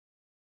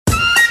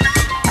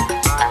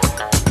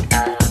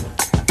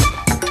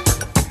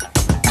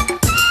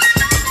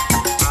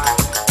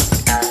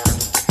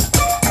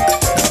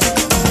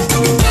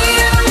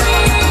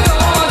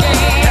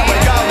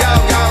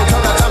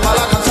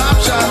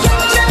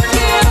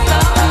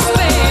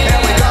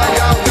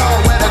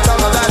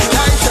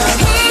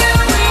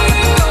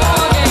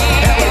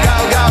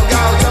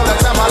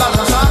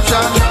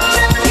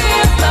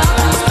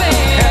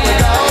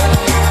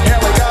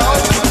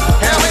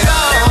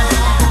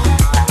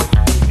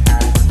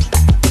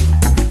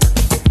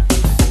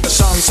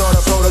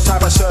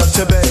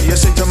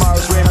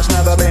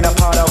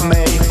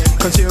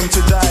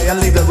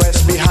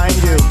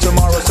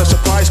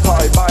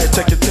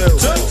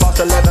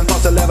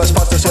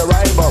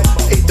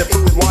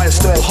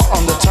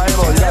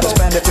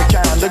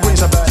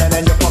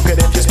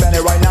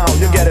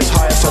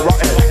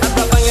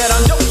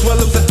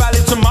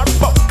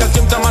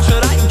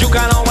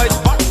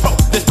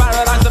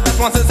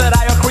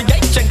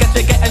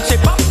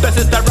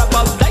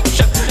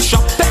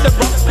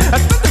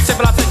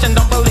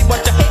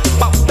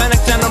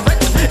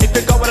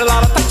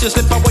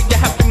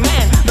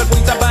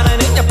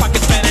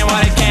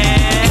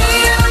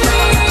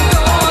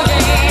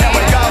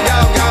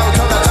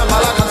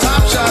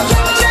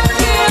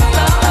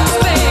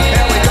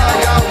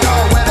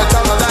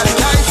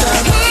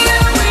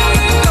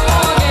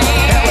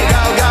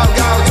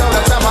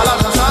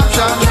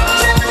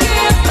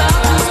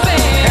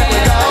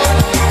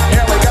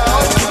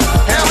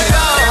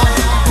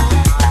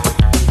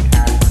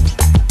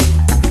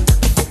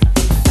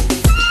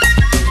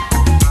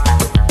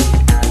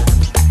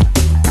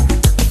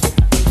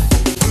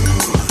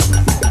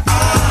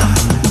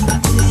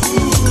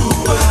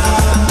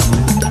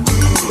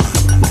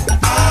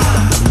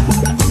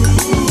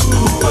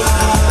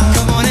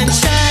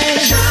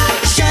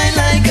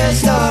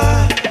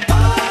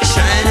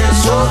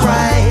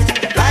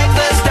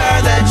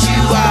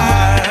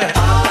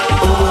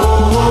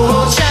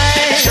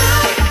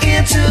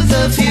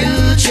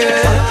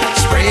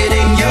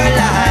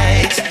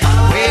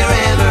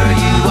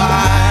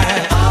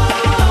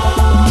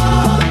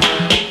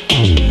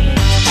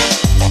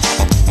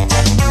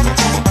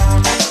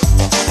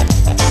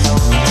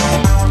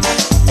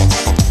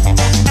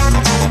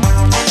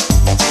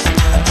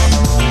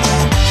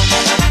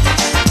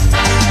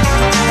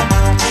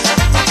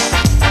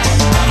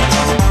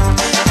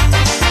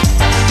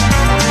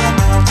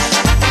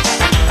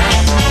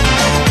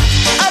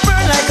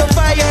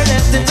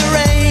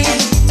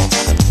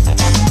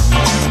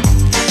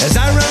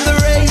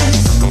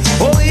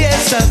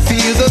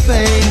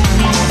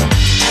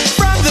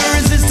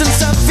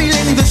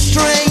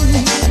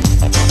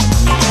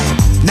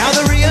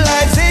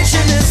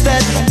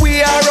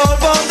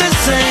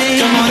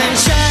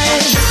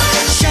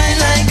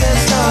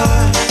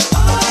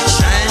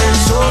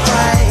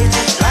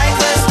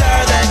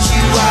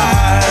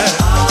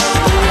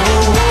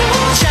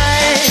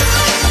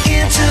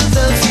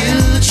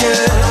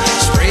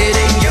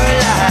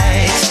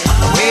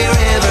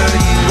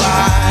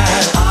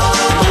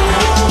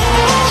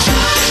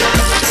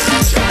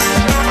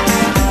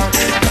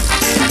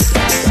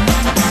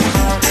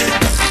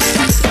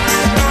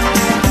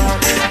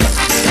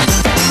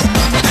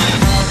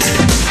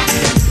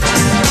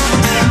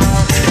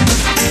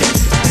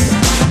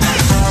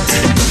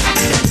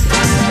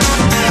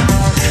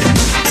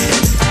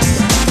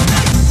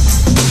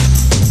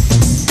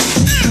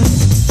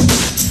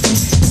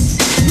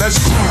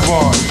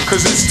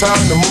time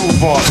to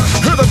move on.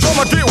 Hear the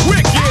drummer get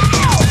wicked.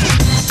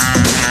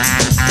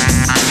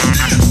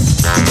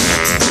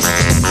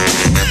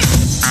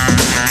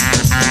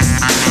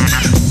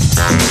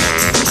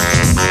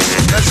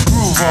 Let's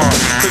groove on,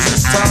 cause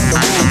it's time to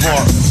move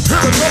on.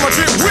 Hear the drummer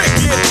get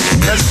wicked.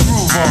 Let's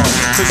groove on,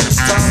 cause it's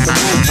time to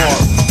move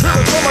on. Hear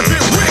the drummer get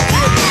wicked.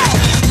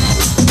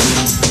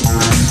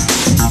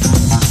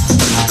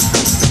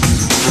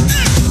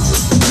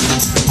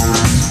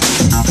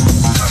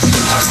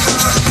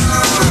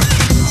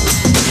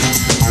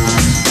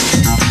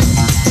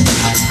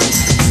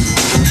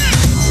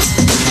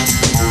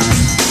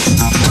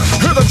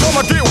 Hear the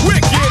drummer get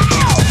wicked.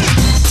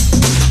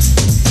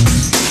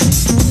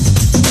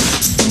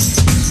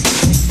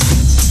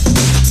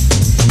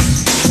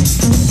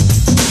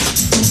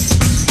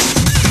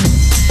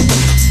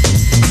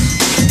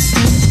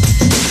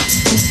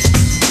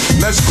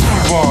 Let's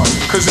groove on,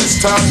 cause it's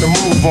time to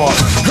move on.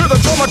 Hear the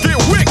drummer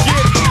get wicked.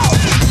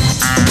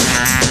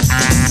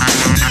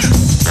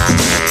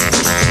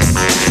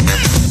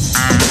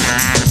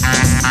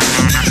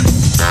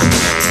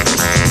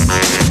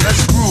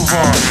 Let's groove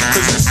on,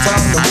 cause it's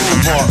time to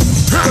move on.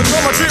 Hear the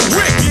drummer get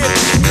wicked.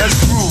 Let's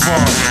groove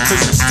on,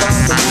 cause it's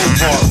time to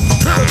move on.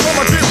 Hear the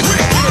drummer get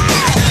wicked.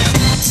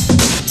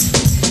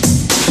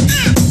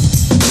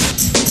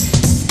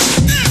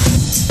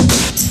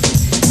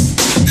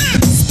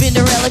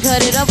 Cinderella,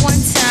 cut it up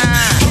one time.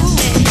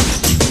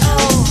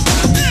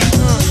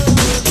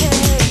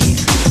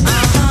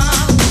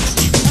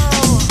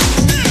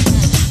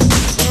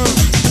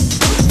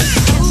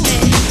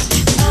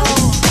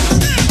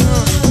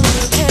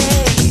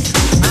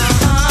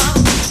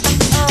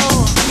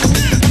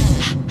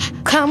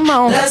 Come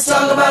on. Let's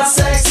talk about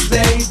sex,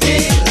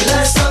 baby.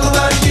 Let's talk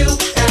about you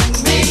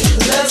and me.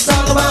 Let's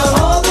talk about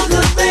all the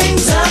good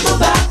things and the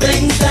bad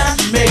things that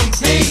may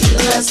be.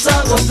 Let's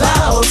talk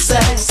about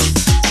sex.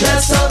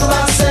 Let's talk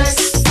about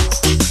sex.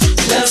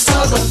 Let's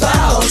talk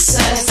about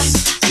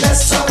sex.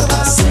 Let's talk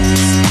about sex.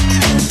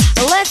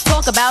 Let's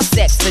talk about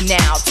sex for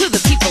now. To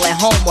the people at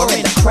home or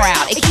in the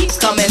crowd, it keeps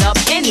coming up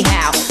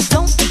anyhow.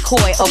 Don't be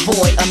coy,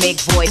 avoid, or make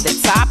void the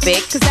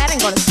topic, cause that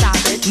ain't gonna stop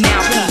it.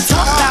 Now we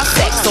talk about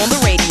sex on the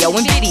radio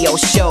and video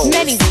shows.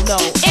 Many know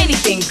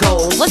anything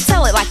goes. Let's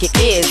tell it like it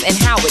is and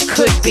how it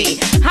could be,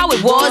 how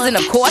it was, and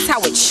of course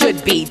how it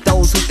should be.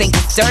 Those who think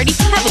it's dirty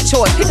have a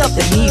choice. Pick up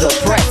the needle,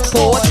 press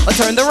pause, or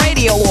turn the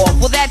radio off.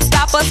 Will that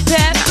stop us,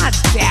 Pep? I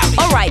doubt it.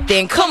 Alright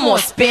then, come on,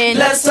 spin.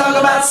 Let's talk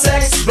about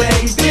sex,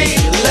 baby.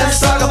 Let's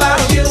talk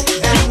about you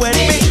and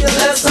me.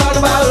 Let's talk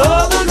about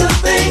all the good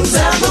things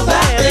and the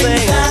bad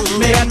things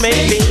that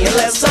may be.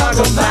 Let's talk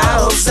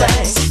about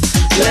sex.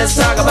 Let's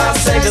talk about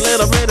sex. A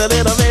little bit,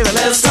 baby.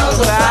 Let's talk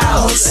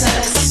about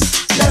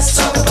sex. Let's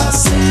talk about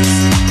sex.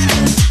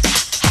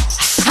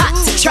 Hot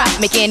to trap,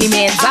 make any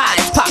man's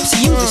eyes pop.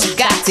 She uses, she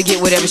got to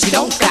get whatever she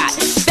don't got.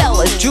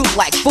 Fellas droop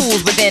like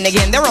fools, but then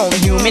again, they're only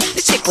human.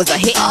 The chick was a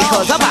hit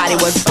because her body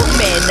was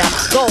booming.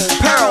 Gold,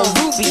 pearl,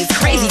 rubies,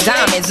 crazy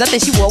diamonds. Nothing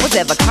she wore was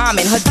ever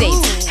common. Her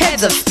dates,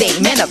 heads of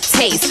state, men of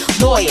taste,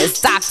 lawyers,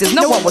 doctors.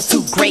 No one was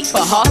too great for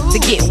her to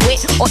get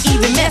with or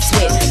even mess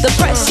with. The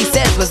press, she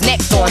says, was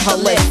next on her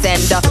list.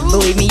 And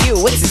believe me, you,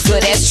 it's as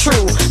good as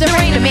true. There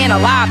ain't a man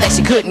alive that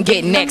she couldn't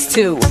get next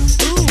to.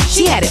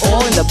 She had it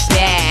all in the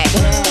bag,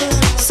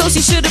 so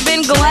she should have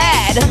been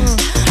glad.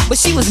 But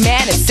she was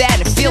mad and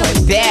sad and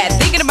feeling bad,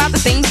 thinking about the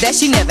things that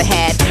she never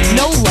had.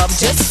 No love,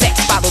 just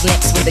sex, followed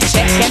next with a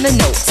check and a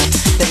note.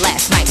 That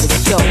last night was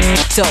dope.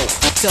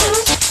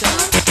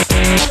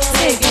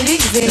 Take it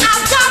easy.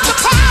 I've got the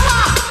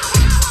power.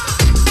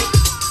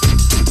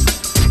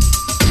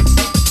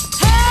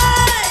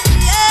 Hey,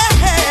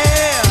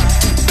 yeah.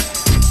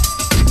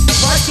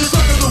 Like the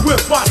run of the whip,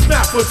 I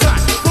snap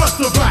attack, front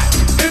to back,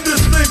 in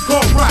this thing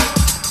called rap.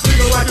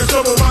 Feel like a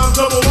double rhyme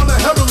double on a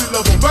heavily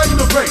level, bang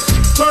the bass,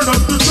 turn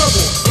up the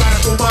treble.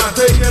 Blast on my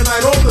day and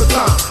night all the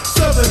time.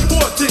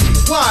 714,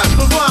 wise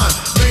the line,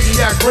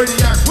 maniac,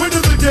 radiac,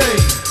 winning the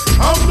game.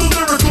 I'm the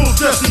lyrical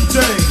Jesse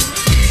James.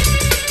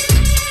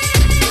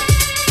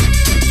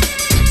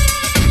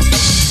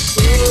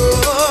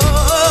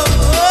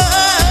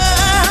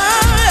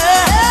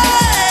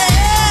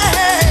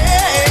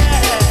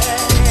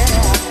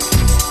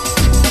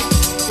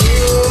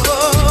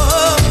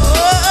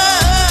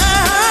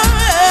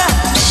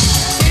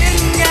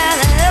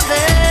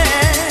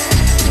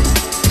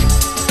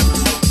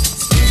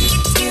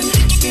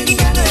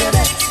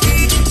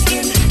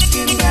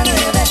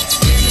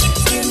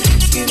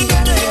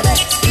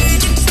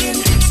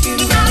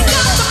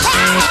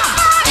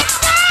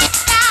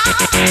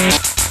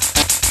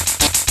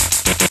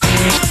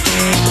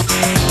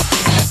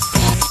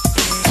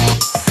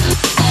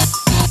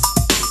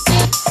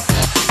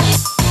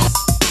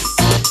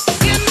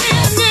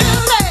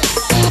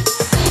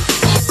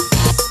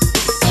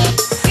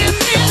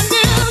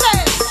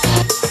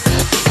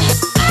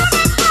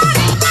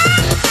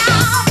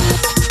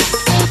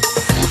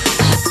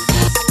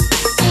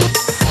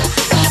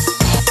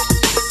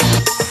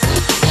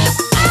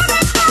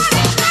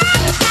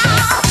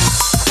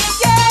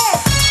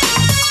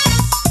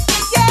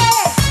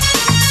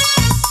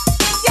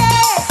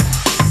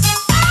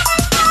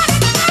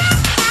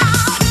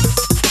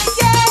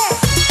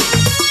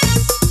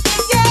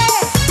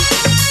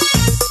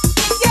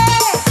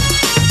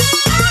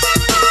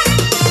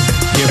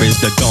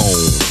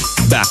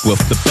 rock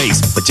with the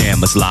bass.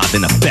 Pajamas live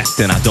in effect,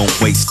 and I don't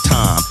waste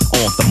time.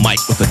 On the mic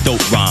with a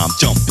dope rhyme.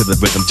 Jump to the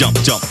rhythm, jump,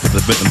 jump to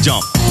the rhythm,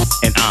 jump.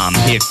 And I'm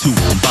here to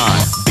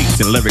combine beats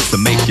and lyrics to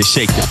make you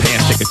shake your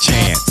pants, take a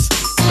chance.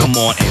 Come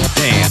on and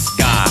dance,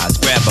 guys.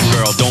 Grab a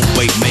girl, don't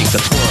wait, make a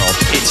twirl.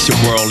 It's your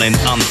world and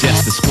I'm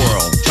just a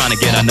squirrel. Trying to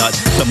get a nut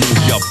to move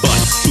your butt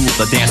to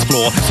the dance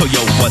floor. So yo,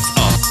 what's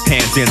up?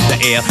 Hands in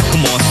the air.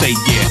 Come on, say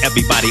yeah.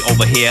 Everybody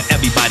over here,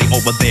 everybody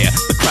over there.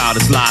 The crowd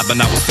is live and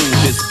I will fool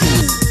this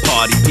fool.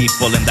 Party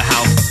people in the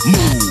house,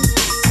 move.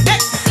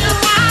 Let's do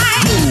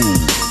right.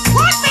 Move.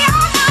 Would be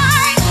all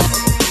right.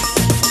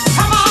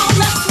 Come on,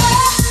 let's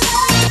work,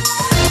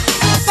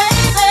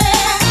 baby.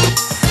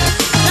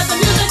 Let the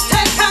music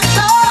take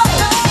control.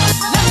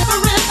 Let the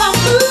rhythm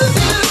move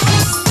you.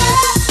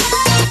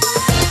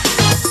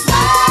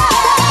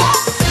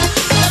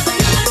 Let the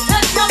music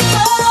take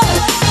control.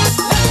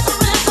 Let the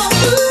rhythm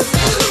move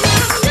you.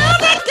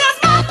 Music is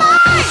my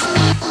life.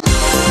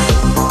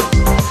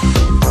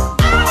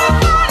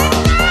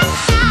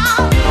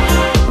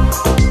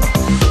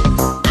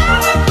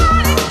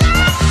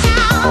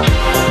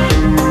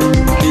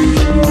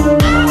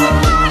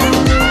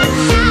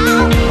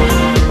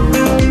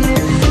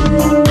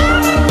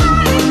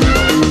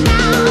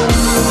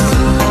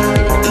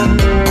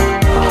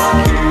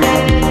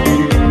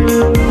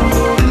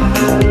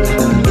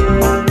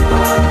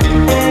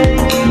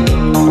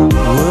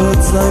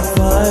 Words like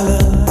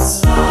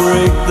violence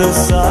break the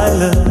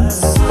silence,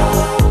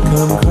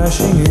 come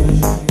crashing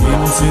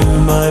into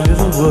my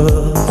little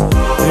world.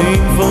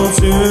 Painful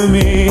to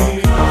me,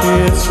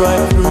 it's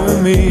right through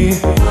me.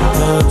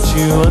 Don't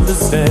you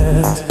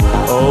understand?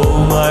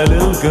 Oh, my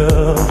little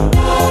girl.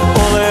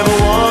 All I ever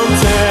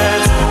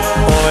wanted,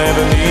 all I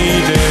ever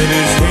needed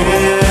is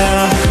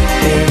here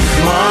in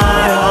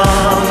my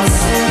arms.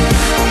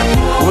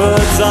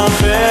 Words are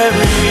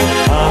very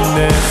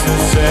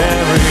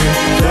unnecessary.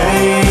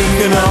 They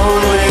can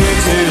only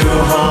do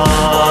harm.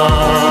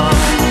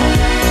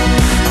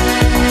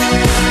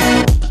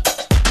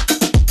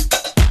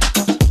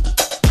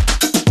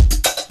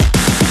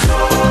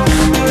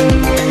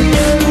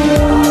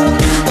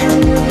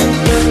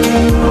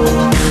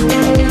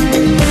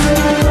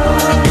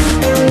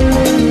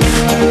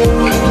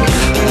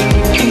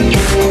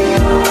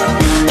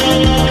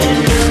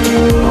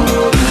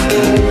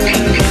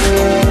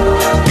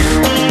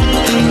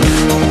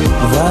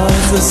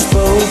 Vows are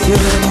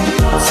spoken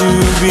to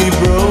be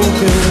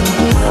broken.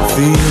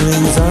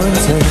 Feelings are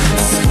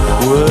intense,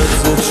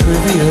 words are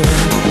trivial.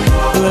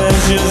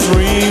 Pleasures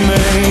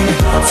remain,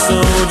 so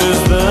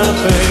does the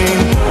pain.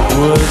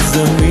 Words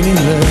are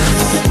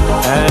meaningless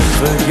and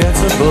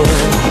forgettable.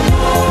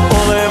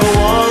 All I ever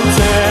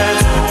wanted,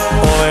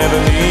 all I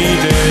ever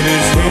needed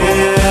is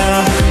here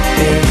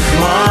in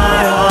my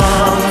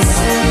arms.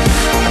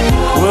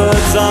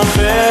 Words are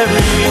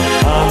very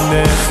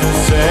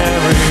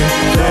unnecessary.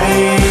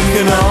 They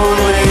can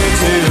only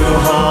do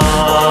harm.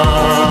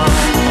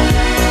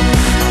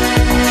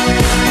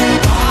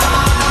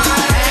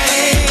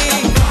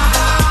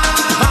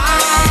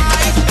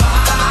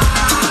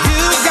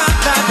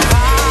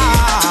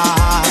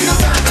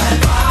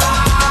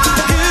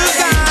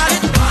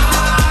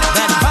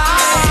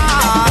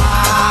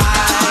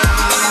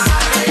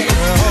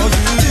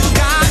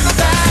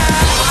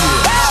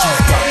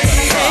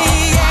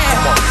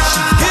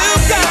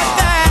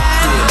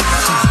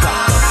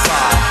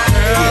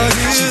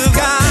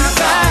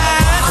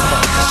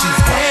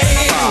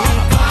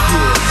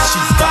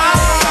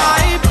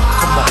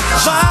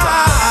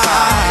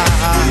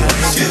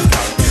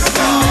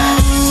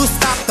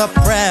 The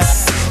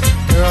press,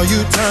 girl,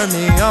 you turn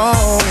me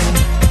on,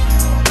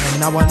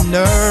 and I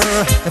wonder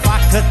if I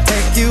could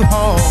take you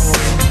home.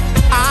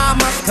 I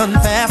must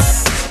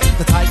confess,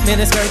 the tight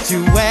miniskirt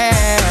you wear,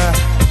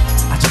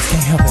 I just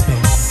can't help it,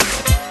 baby.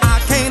 I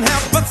can't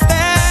help but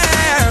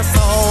stare.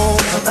 So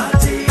the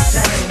DJ,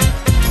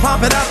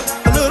 pump it up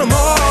a little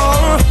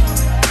more.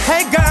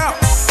 Hey girl,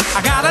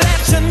 I gotta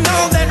let you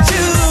know that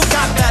you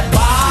got that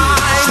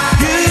vibe.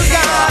 You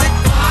got it,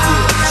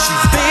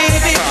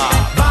 baby.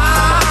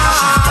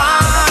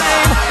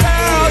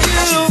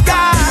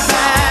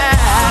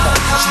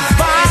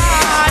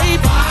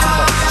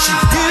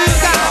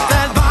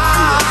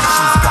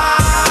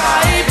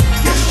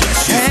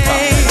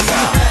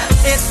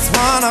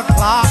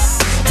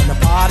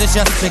 It's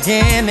just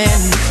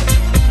beginning,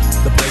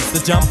 the place to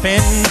jump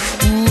in.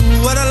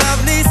 Ooh, what a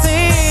lovely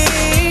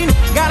scene.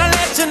 Gotta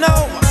let you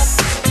know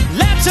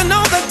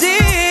the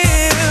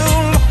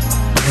deal.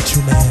 What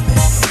you man,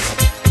 baby?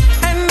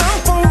 And I'm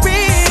for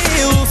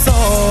real, so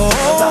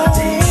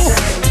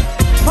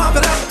pump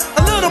it up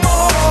a little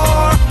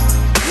more.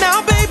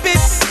 Now, baby,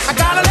 I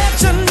gotta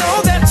let you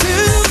know that you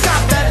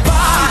got that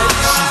vibe.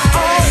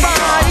 All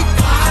right,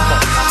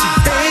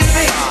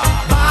 baby.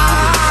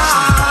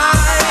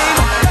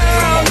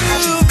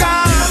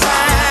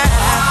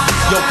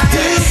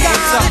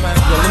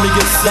 Yo, let me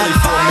get silly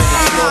for a minute,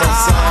 you know what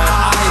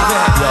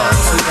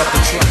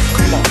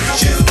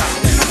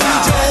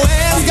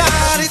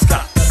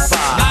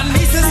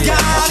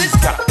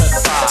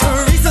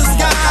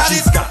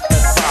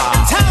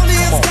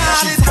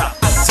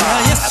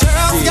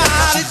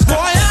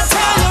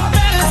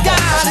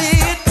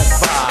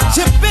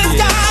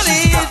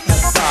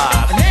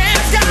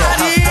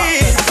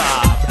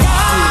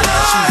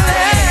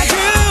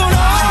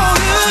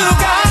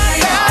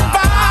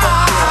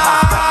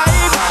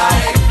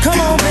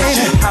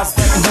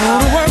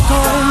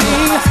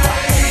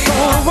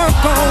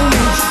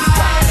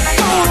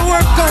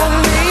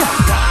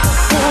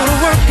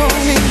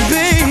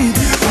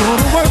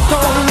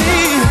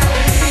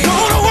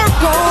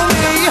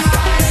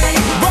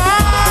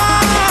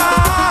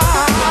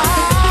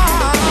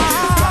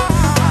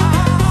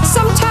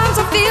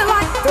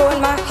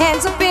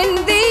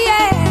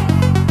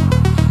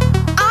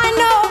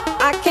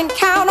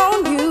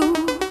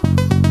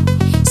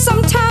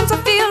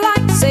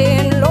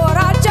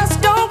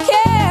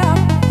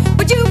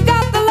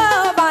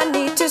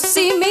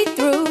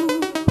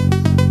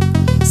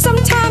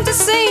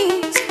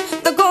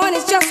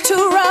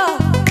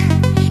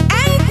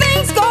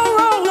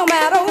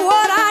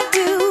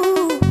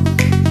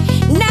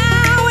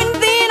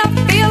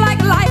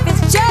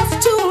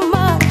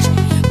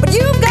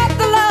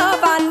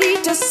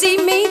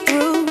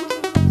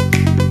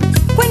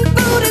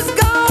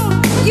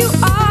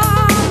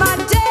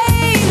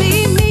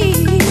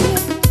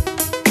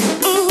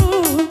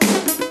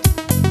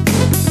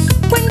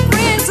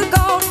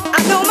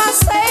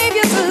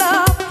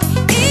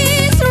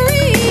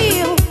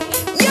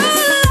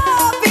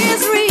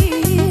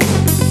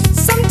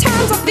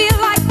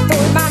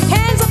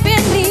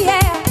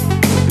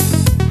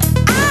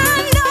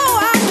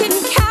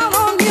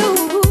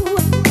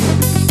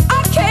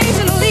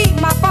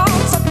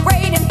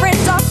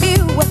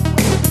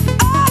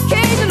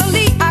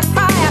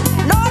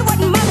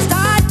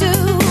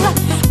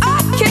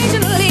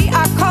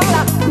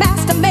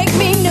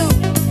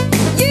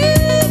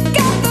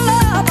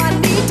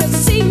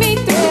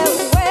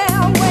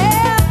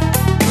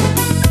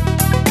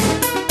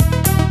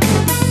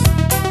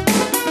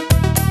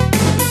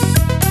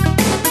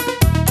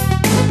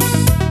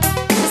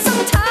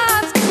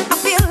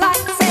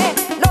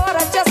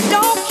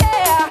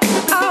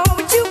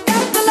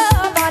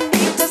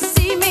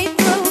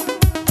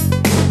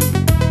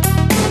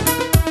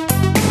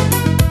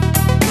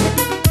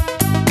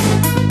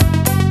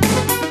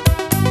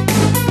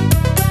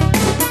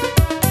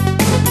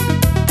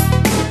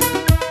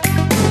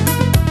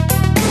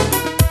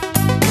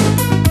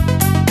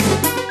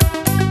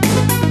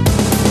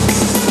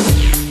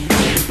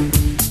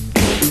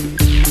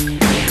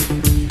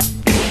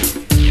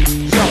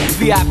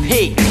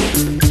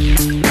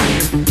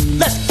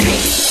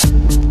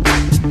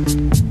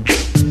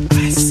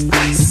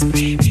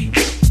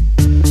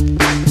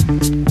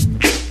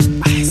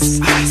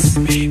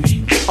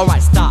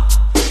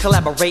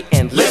collaborate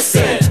and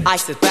listen. I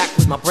sit back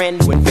with my brand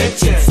new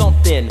invention.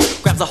 Something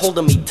grabs a hold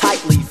of me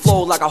tightly,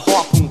 flow like a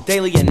harpoon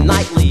daily and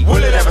nightly.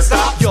 Will it ever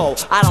stop? Yo,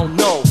 I don't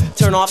know.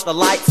 Turn off the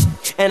lights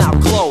and I'll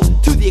glow.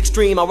 To the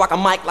extreme, I rock a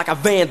mic like a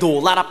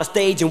vandal. Light up a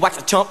stage and wax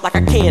a chump like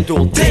a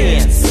candle.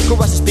 Dance,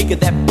 crush a speaker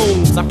that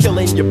booms. I'm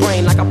killing your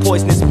brain like a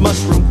poisonous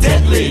mushroom.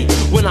 Deadly,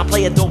 when I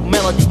play a dope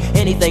melody.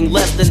 Anything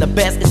less than the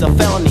best is a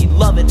felony.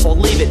 Love it or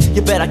leave it,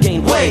 you better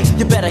gain weight.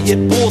 You better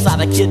hit bullseye,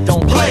 the kid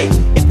don't play.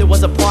 If there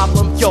was a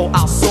problem, yo,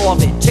 I'll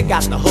solve it. Check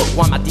out the hook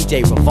while my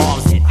DJ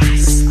revolves it.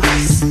 Ice,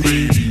 ice,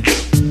 baby.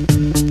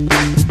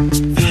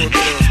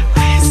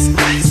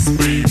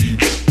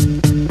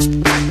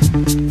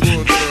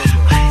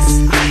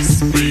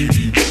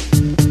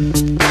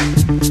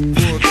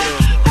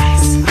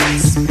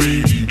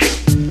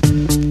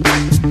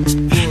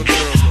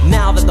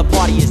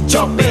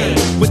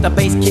 With the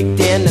bass kicked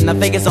in and the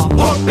Vegas all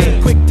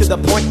pumping. Quick to the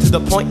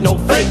point, no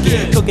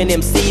faking. Cooking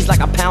MCs like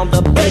a pound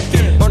of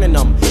bacon. Burning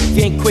them, if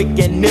you ain't quick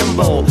and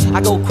nimble.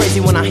 I go crazy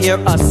when I hear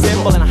a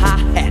cymbal and a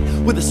hi-hat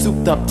with a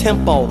souped up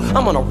tempo.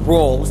 I'm on a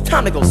roll, it's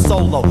time to go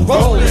solo.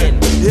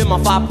 Rollin', hit my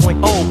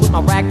 5.0 with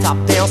my rag top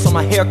down so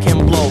my hair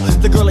can blow.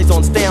 The girl is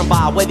on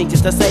standby, waiting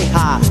just to say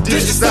hi. Did you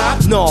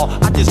stop? No,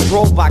 I just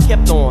drove by,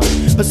 kept on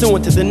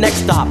pursuing to the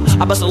next stop.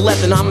 I bust a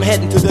left and I'm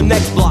heading to the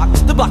next block.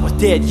 The block was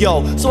dead,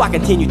 yo, so I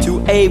continue to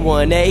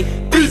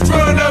A1A.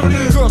 Beachfront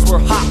Avenue. Girls were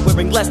hot,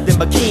 wearing less than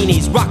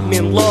bikinis. Rock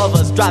men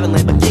lovers, driving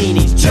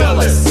Lamborghinis.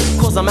 Jealous,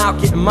 cause I'm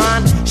out getting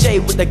mine.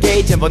 Shade with the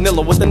gauge and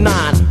vanilla with the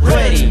 9.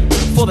 Ready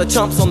for the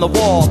chumps on the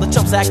wall. The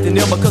chumps acting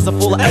ill because they're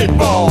full of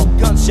 8-ball.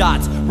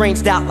 Gunshots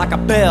ranged out like a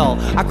bell.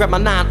 I grabbed my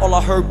 9, all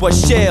I heard was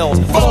shells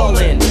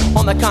falling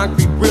on the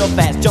concrete real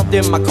fast. Jumped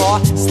in my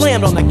car,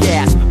 slammed on the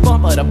gas.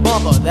 Bumper to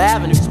bumper, the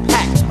avenue's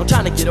packed. I'm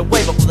trying to get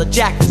away before the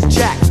jack is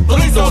jacked.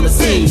 Police on the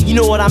scene, you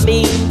know what I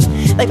mean?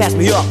 They passed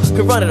me up,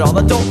 could run it all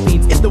the dope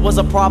fiends. If there was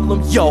a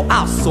problem, yo,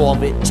 I'll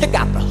solve it. Check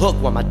out the hook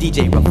while my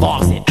DJ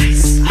revolves it.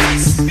 Ice,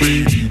 ice,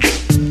 baby.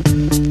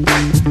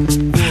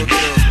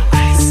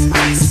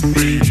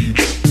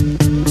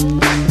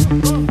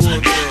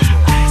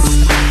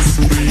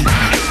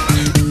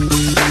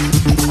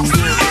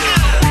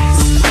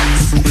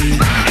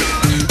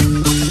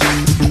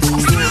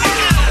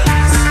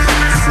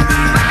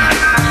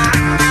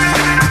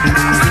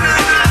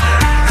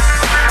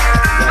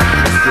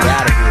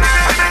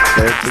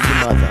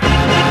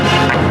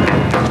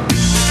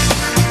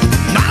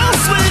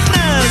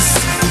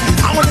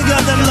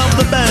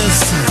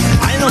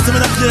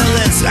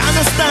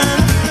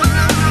 Understand?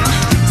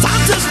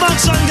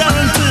 Satisfaction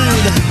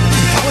guaranteed.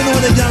 I will know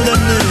what the girl them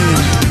need.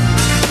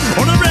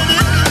 On the ready,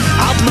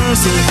 have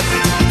mercy.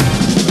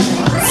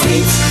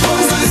 Sweet, oh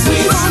my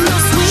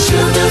sweet,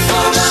 sugar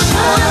for my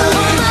heart.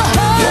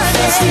 Your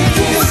fancy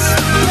kiss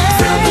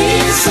will be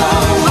so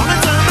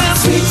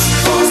sweet,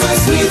 oh my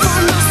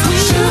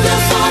sweet, sugar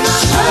for my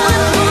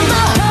heart.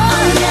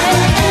 I'll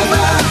never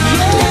ever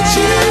let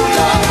you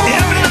go.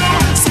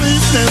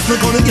 Sweetness,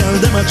 look on the girl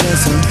them a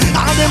dress.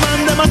 All the man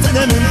them a tell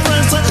them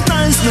impress.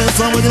 Niceness,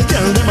 all with the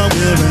girl them a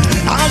wear.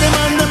 All the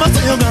man them a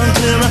tell you gone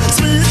clear.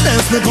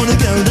 Sweetness, look on the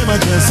girl them a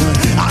dress.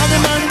 All the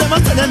man them a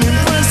tell them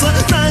impress.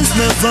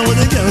 Niceness, all with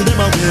the girl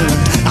them a wear.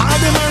 All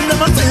the man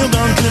them a tell you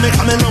gone clear. Make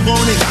me love on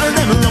the girl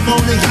them, love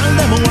on the girl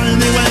them,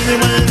 whiny, whiny,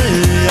 whiny.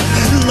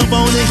 Love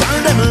on the girl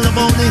them, love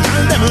on the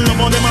girl them,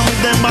 love on them and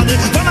with them body.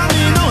 Follow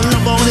me now,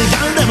 love on the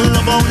girl them,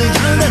 love on the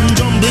girl them,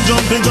 jumping,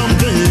 jumping,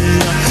 jumping.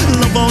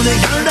 Love on the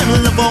girl them,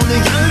 love on the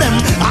girl them.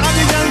 All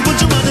the girl put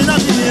your body in the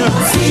air.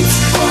 Sweet,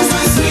 oh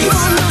my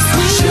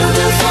sweet,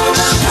 sugar for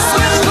my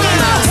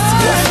heart.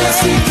 Your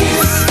fancy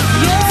kiss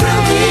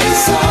will be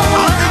so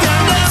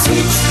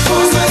sweet,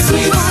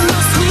 oh my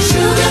sweet,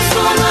 sugar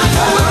for my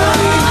heart.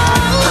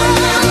 I'll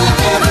never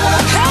ever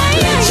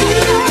let you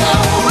go.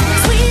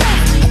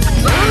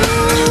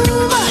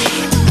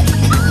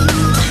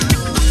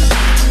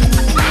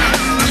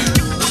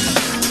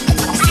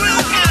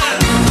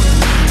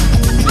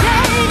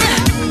 Yeah.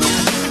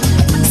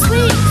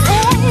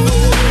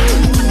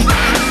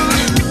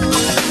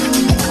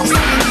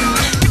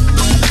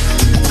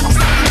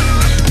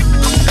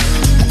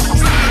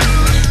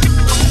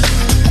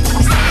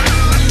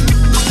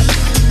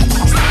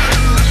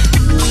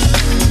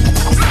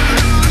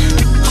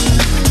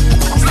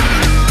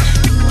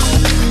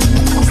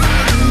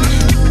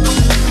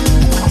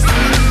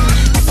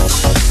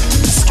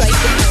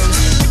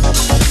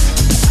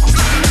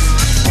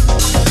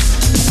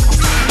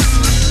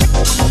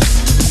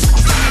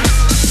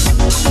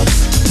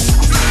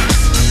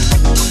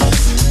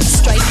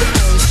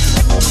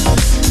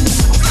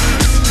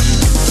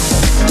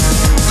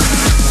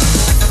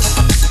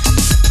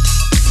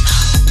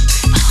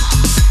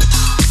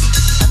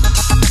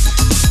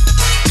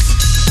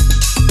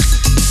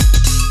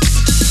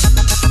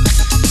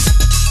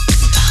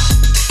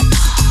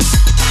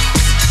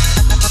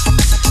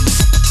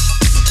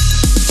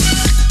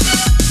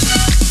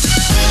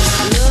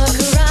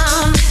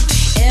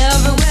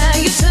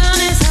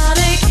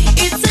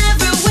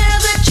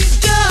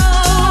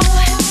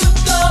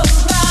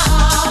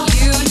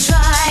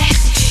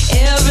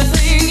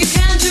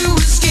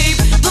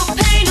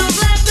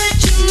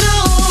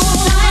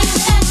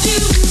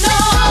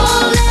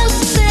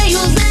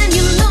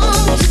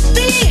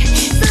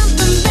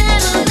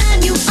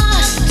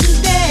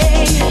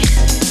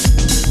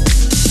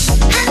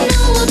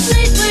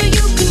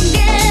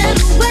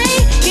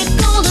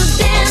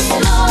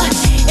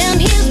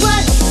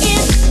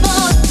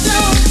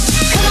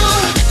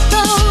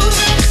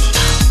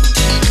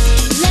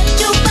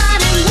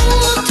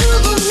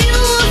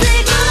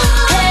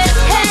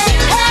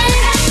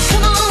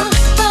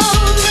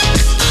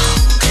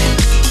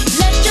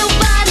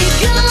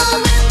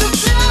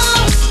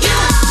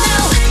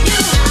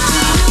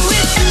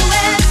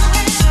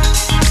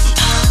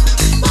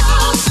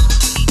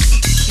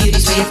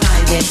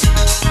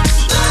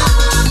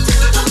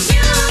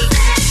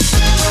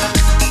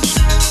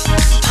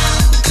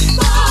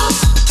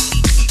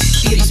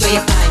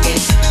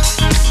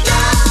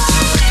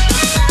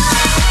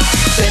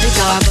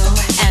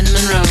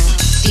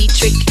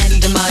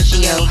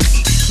 Mario,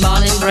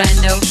 Marlon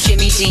Brando,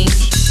 Jimmy Dean,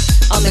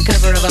 on the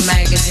cover of a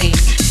magazine.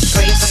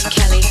 Grace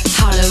Kelly,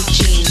 Harlow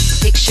Jean,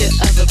 picture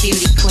of a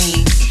beauty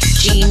queen.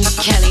 Gene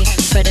Kelly,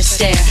 Fred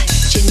Astaire,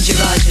 Ginger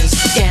Rogers,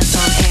 dance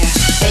on air.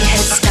 They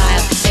had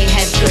style, they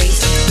had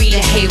grace.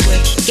 Rita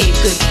Hayworth gave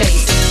good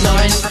face.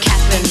 Lauren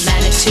Catherine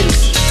Manitou,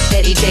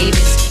 Betty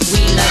Davis, we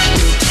love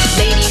you.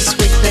 Ladies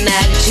with an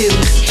attitude,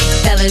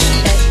 fellas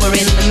that were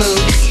in the mood.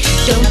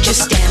 Don't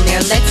just stand there,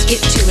 let's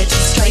get to it.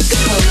 Strike a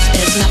pose,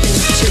 there's nothing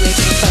to it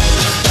but.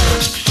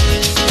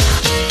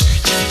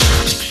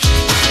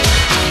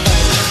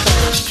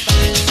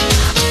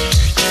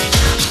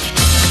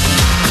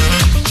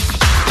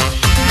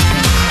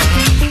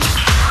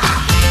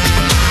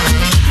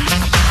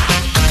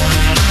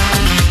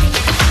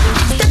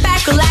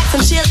 Relax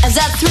and chill as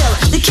I thrill.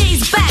 The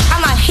key's back,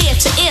 I'm not here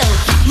to ill.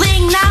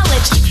 Laying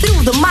knowledge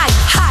through the mic,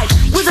 hide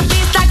with a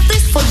bass like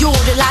this for your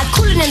delight.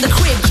 Cooling in the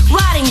crib,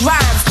 writing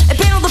rhymes, a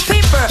pen on the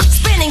paper,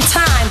 spending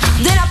time.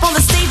 Then up on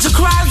the stage, the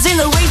crowd's in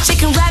the rage,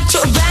 taking rap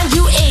to a brand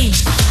new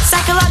age.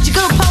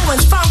 Psychological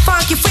poems,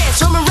 funky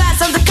fresh, Roman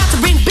rats on the cut to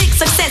bring big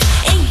success.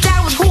 Ain't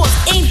down with horse,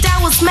 ain't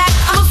down with smack.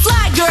 I'm a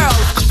fly girl,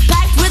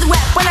 packed with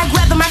rap. When I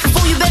grab the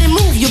microphone, you better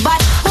move your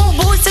butt.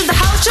 Homeboys in the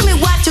house, show me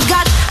what you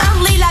got.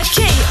 I'm Layla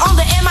K on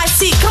the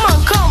MIC.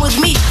 Come with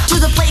me to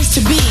the place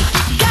to be.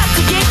 Got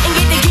to get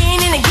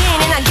again and again,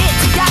 and I get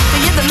to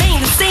you're the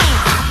main scene.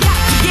 Got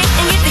to get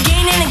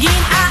again and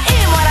again. I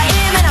am what I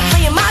am, and I'm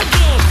playing my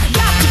game.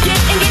 Got to get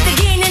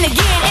again and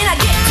again, and I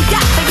get to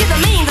you're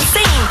the main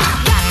scene.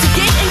 Got to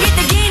get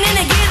again and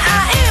again.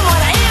 I am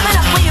what I am, and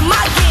I'm playing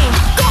my game.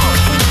 Go,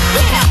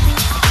 yeah,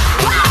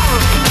 wow,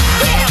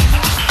 yeah,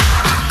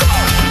 go,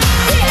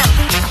 yeah,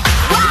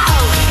 wow,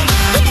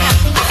 yeah.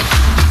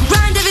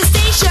 Grind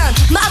devastation,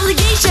 my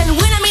obligation.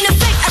 When I'm in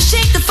effect, I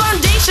shake the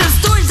foundation.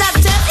 Stories I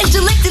tell,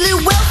 intellectually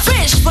well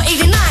fresh. For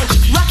 89,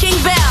 rocking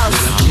bells,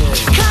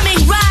 coming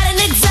right and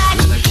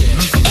exact.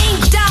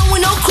 Ain't down with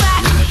no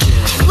crack.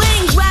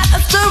 Laying rap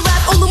after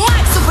rap on the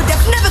mic, super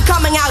deaf, never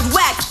coming out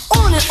whack.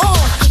 On and on,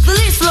 the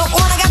list flow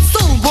on. I got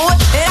soul, boy,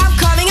 and I'm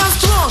coming on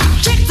strong.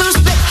 Check the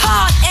respect,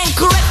 hard and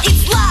correct.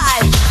 It's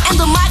live, and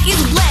the mic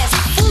is blessed,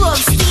 full of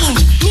steam.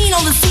 Mean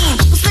on the scene,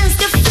 who spends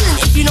their feeling,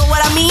 if you know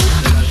what I mean.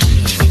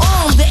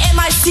 On the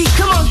MIC,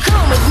 come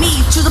with me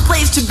to the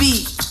place to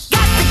be.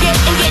 Got to get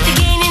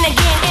again and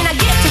again, and I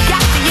get to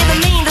you're the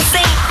main, the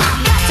same.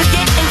 Got to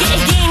get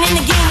again and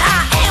again.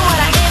 I am what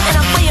I am, and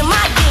I'm playing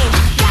my game.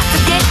 Got to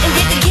get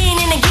again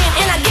and again,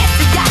 and I get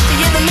to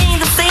you're the main,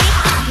 the same.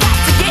 Got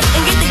to get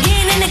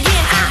again and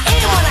again. I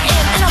am what I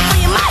am, and I'm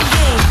playing my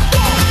game.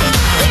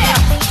 Yeah,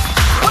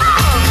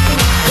 wow,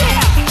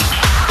 yeah,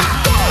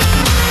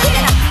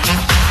 yeah,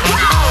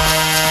 wow.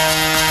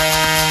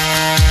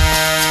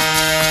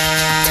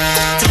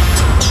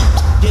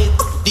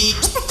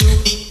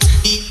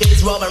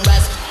 Robin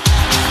Rest.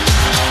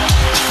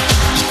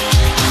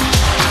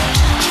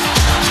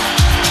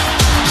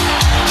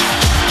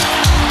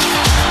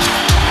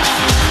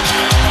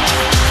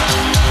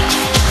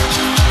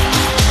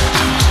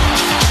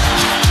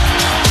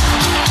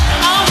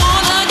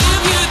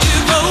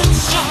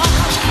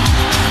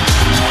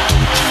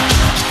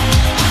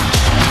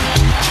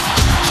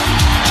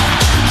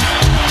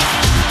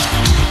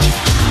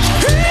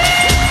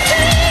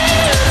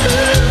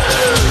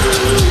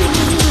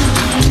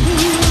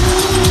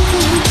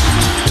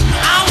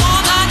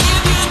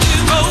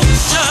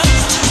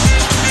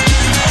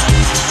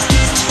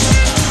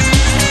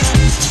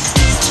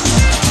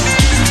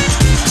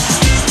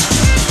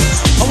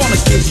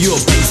 You a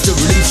bass to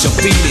release your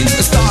feelings.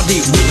 A star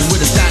deep rhythm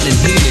with a standing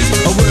healing.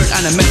 A word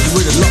and a message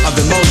with a lot of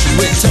emotion.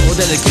 With total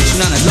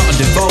dedication and a lot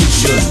of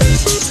devotion.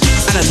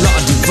 And a lot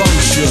of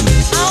devotion.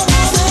 I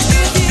wanna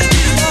give you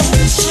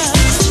devotion.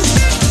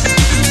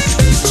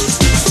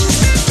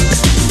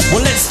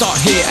 Well, let's start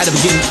here at the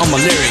beginning of my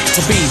lyric.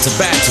 To be, to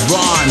bad, to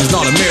rhyme is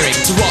not a lyric.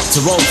 To rock, to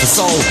roll, for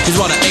soul is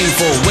what I aim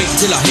for. Wait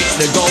till I hit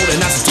the goal,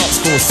 and that's the top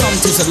score. Some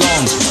too so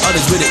long,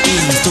 others with the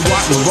ease. To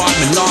write with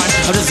rhyme and line,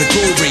 I'm just a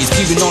cool breeze.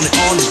 Keeping on and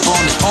on and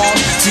on and on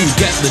to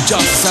get the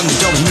justice, and the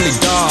job is really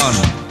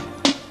done.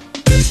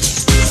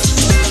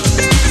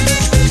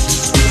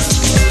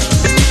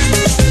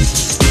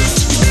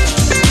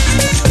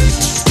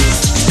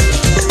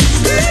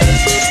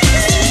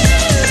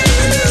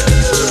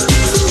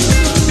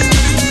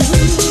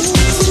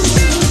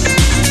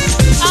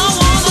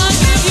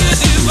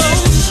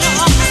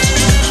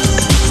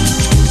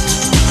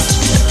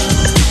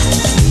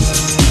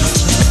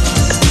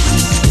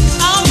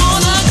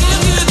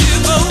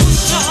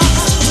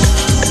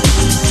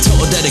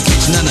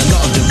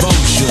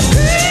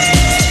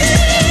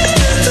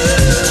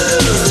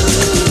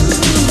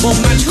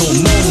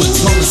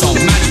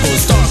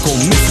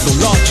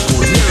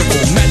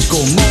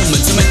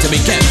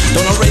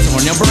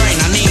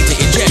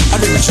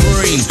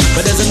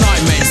 But there's a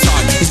nightmare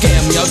inside, it's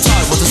getting me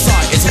outside. What's the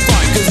sight? It's a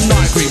fight, cause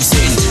night creeps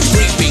in.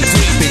 Creeping,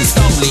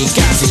 slowly,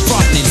 gassy,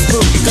 frightening,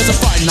 spooky. Cause a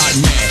fright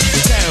nightmare,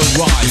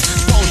 terrorise.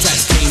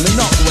 Voltax came and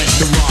not went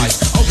the rise.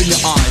 Open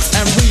your eyes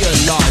and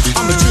realize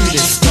I'm a true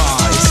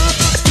disguise.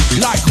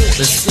 Like Hawk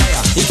the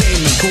Slayer, he came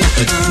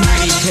slaughtered.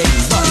 Maggie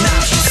came, but now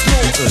she's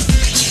slaughtered.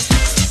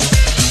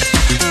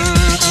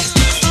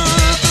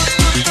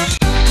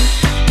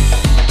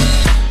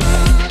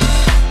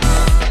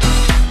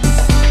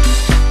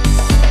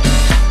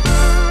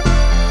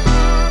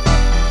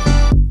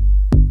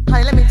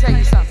 Honey, let me tell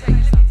you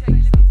something.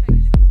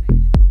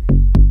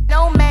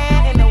 No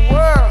man in the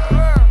world.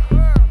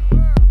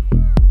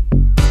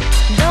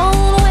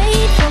 Don't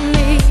wait for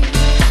me,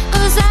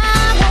 'cause I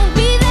won't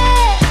be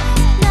there,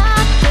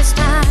 not this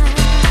time.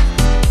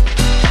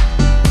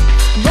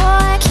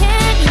 Boy,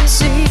 can't you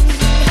see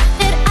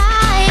that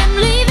I am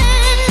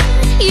leaving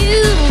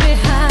you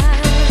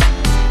behind?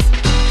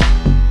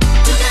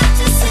 You got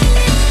to see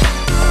it,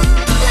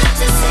 you got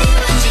to see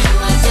what you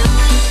are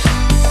doing.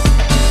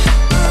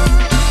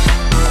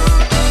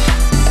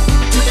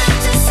 You got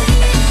to see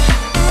it,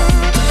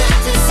 you got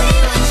to see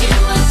what you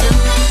are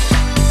doing.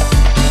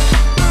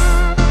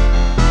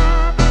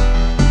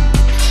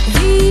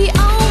 The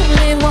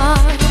only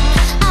one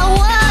I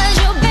was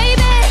your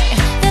baby,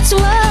 that's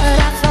what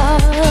I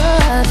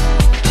thought.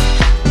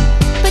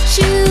 But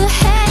you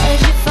had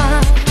your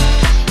fun,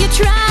 you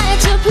tried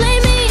to play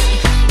me,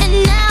 and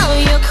now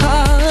you're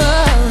caught.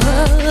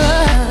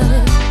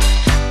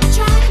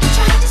 Tried to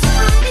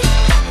hide it,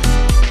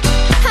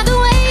 hide the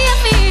way I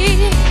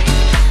feel,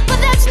 but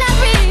that's not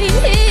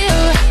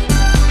real.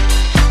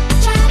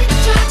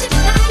 Tried to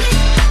deny it,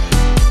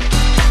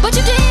 but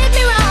you did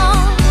me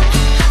wrong.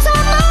 So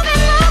I'm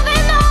moving on.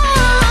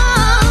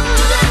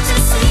 You got to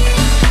see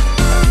it,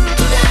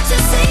 you got to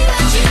see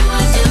what you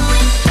are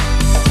doing.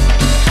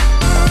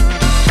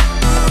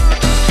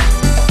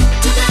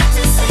 You got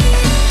to see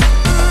it,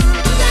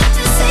 you got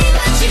to see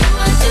what you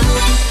are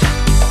doing.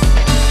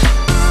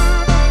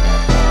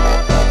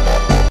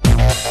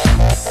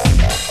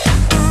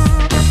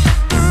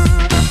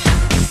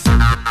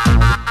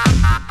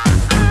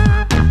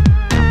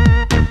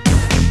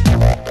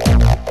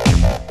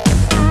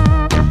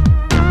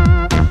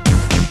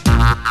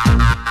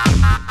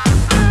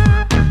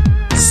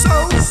 So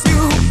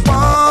you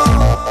want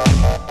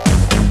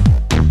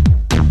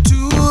to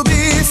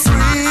be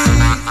free,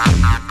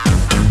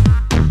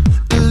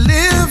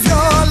 live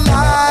your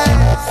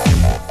life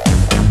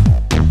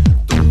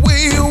the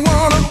way you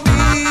wanna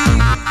be.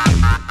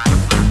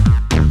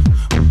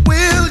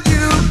 Will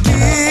you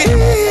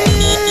give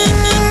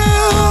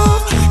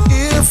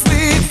if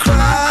we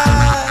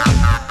cry?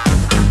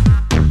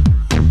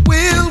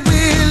 Will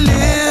we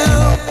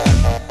live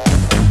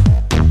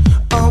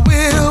or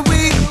will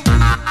we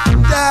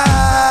die?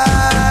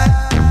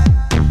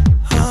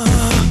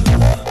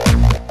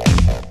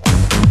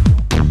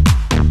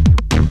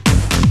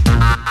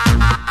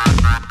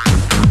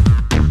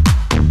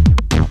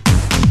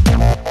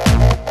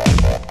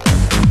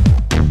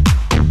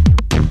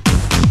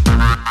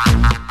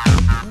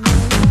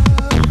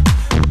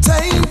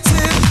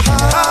 Tainted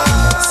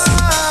hearts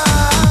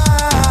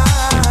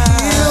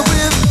heal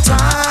with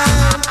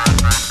time.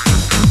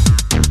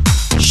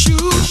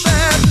 Shoot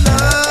that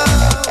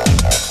love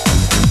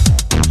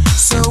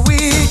so we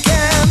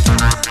can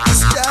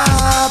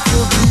stop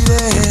the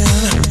bleeding.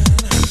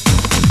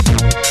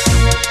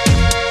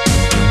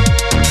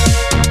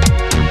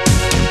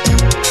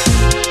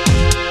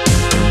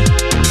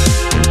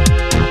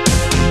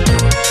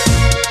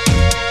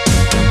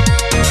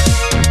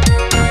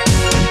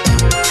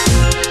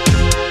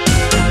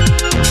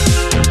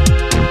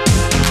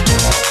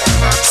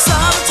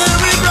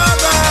 Solitary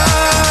brother,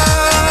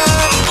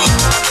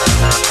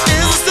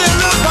 is there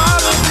a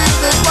part of you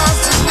that wants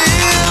to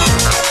live?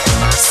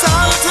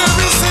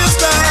 Solitary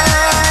sister,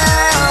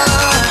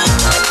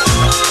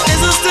 is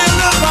there still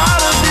a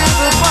part of you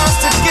that wants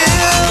to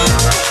give?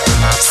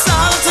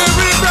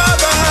 Solitary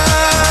brother,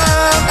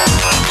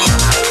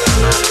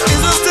 is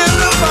there still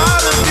a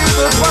part of you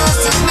that wants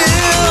to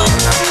live?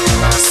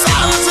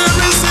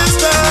 Solitary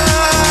sister,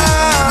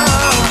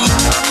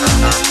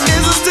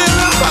 is there still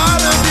a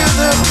part of you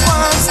that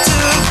wants to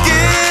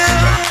give?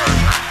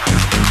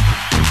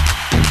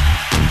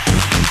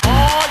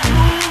 Are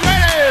you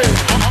ready?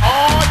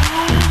 Are you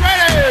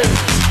ready?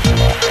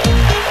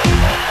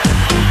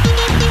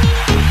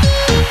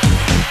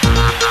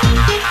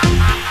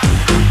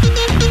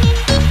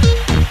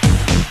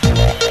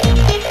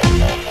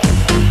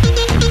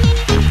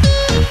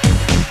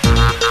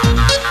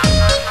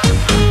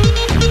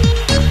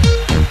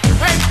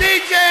 Hey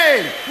DJ,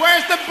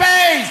 where's the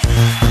bass?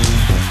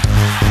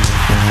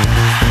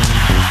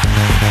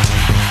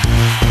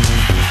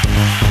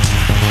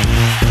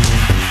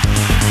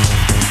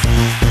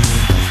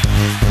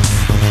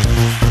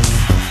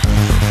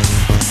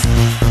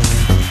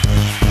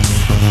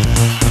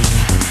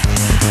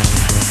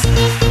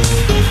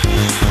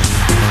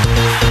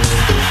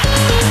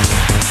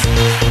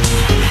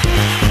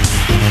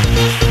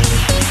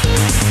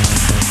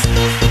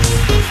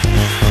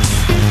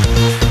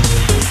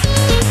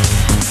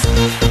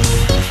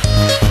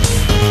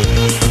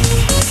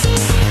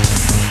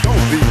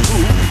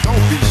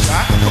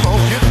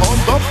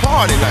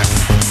 party line.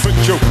 Put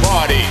your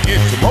body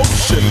into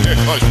motion. Let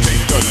us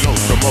take the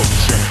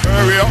locomotion.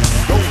 Hurry up,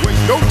 don't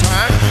waste no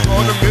time.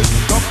 Gonna miss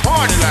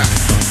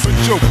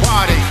your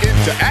body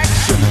into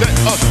action. Let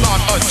us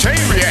start a chain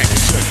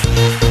reaction.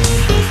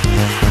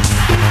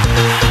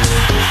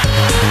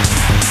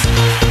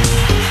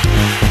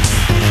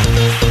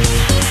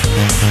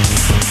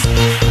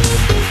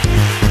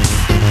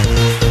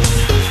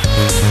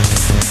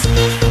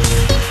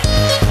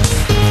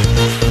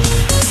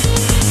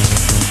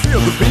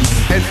 Feel the beat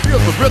and feel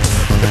the rhythm.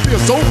 It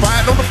feels so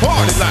fine on the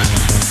party line.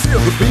 Feel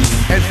the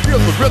beat and feel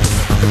the rhythm.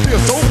 It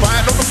feels so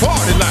fine on the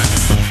party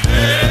line.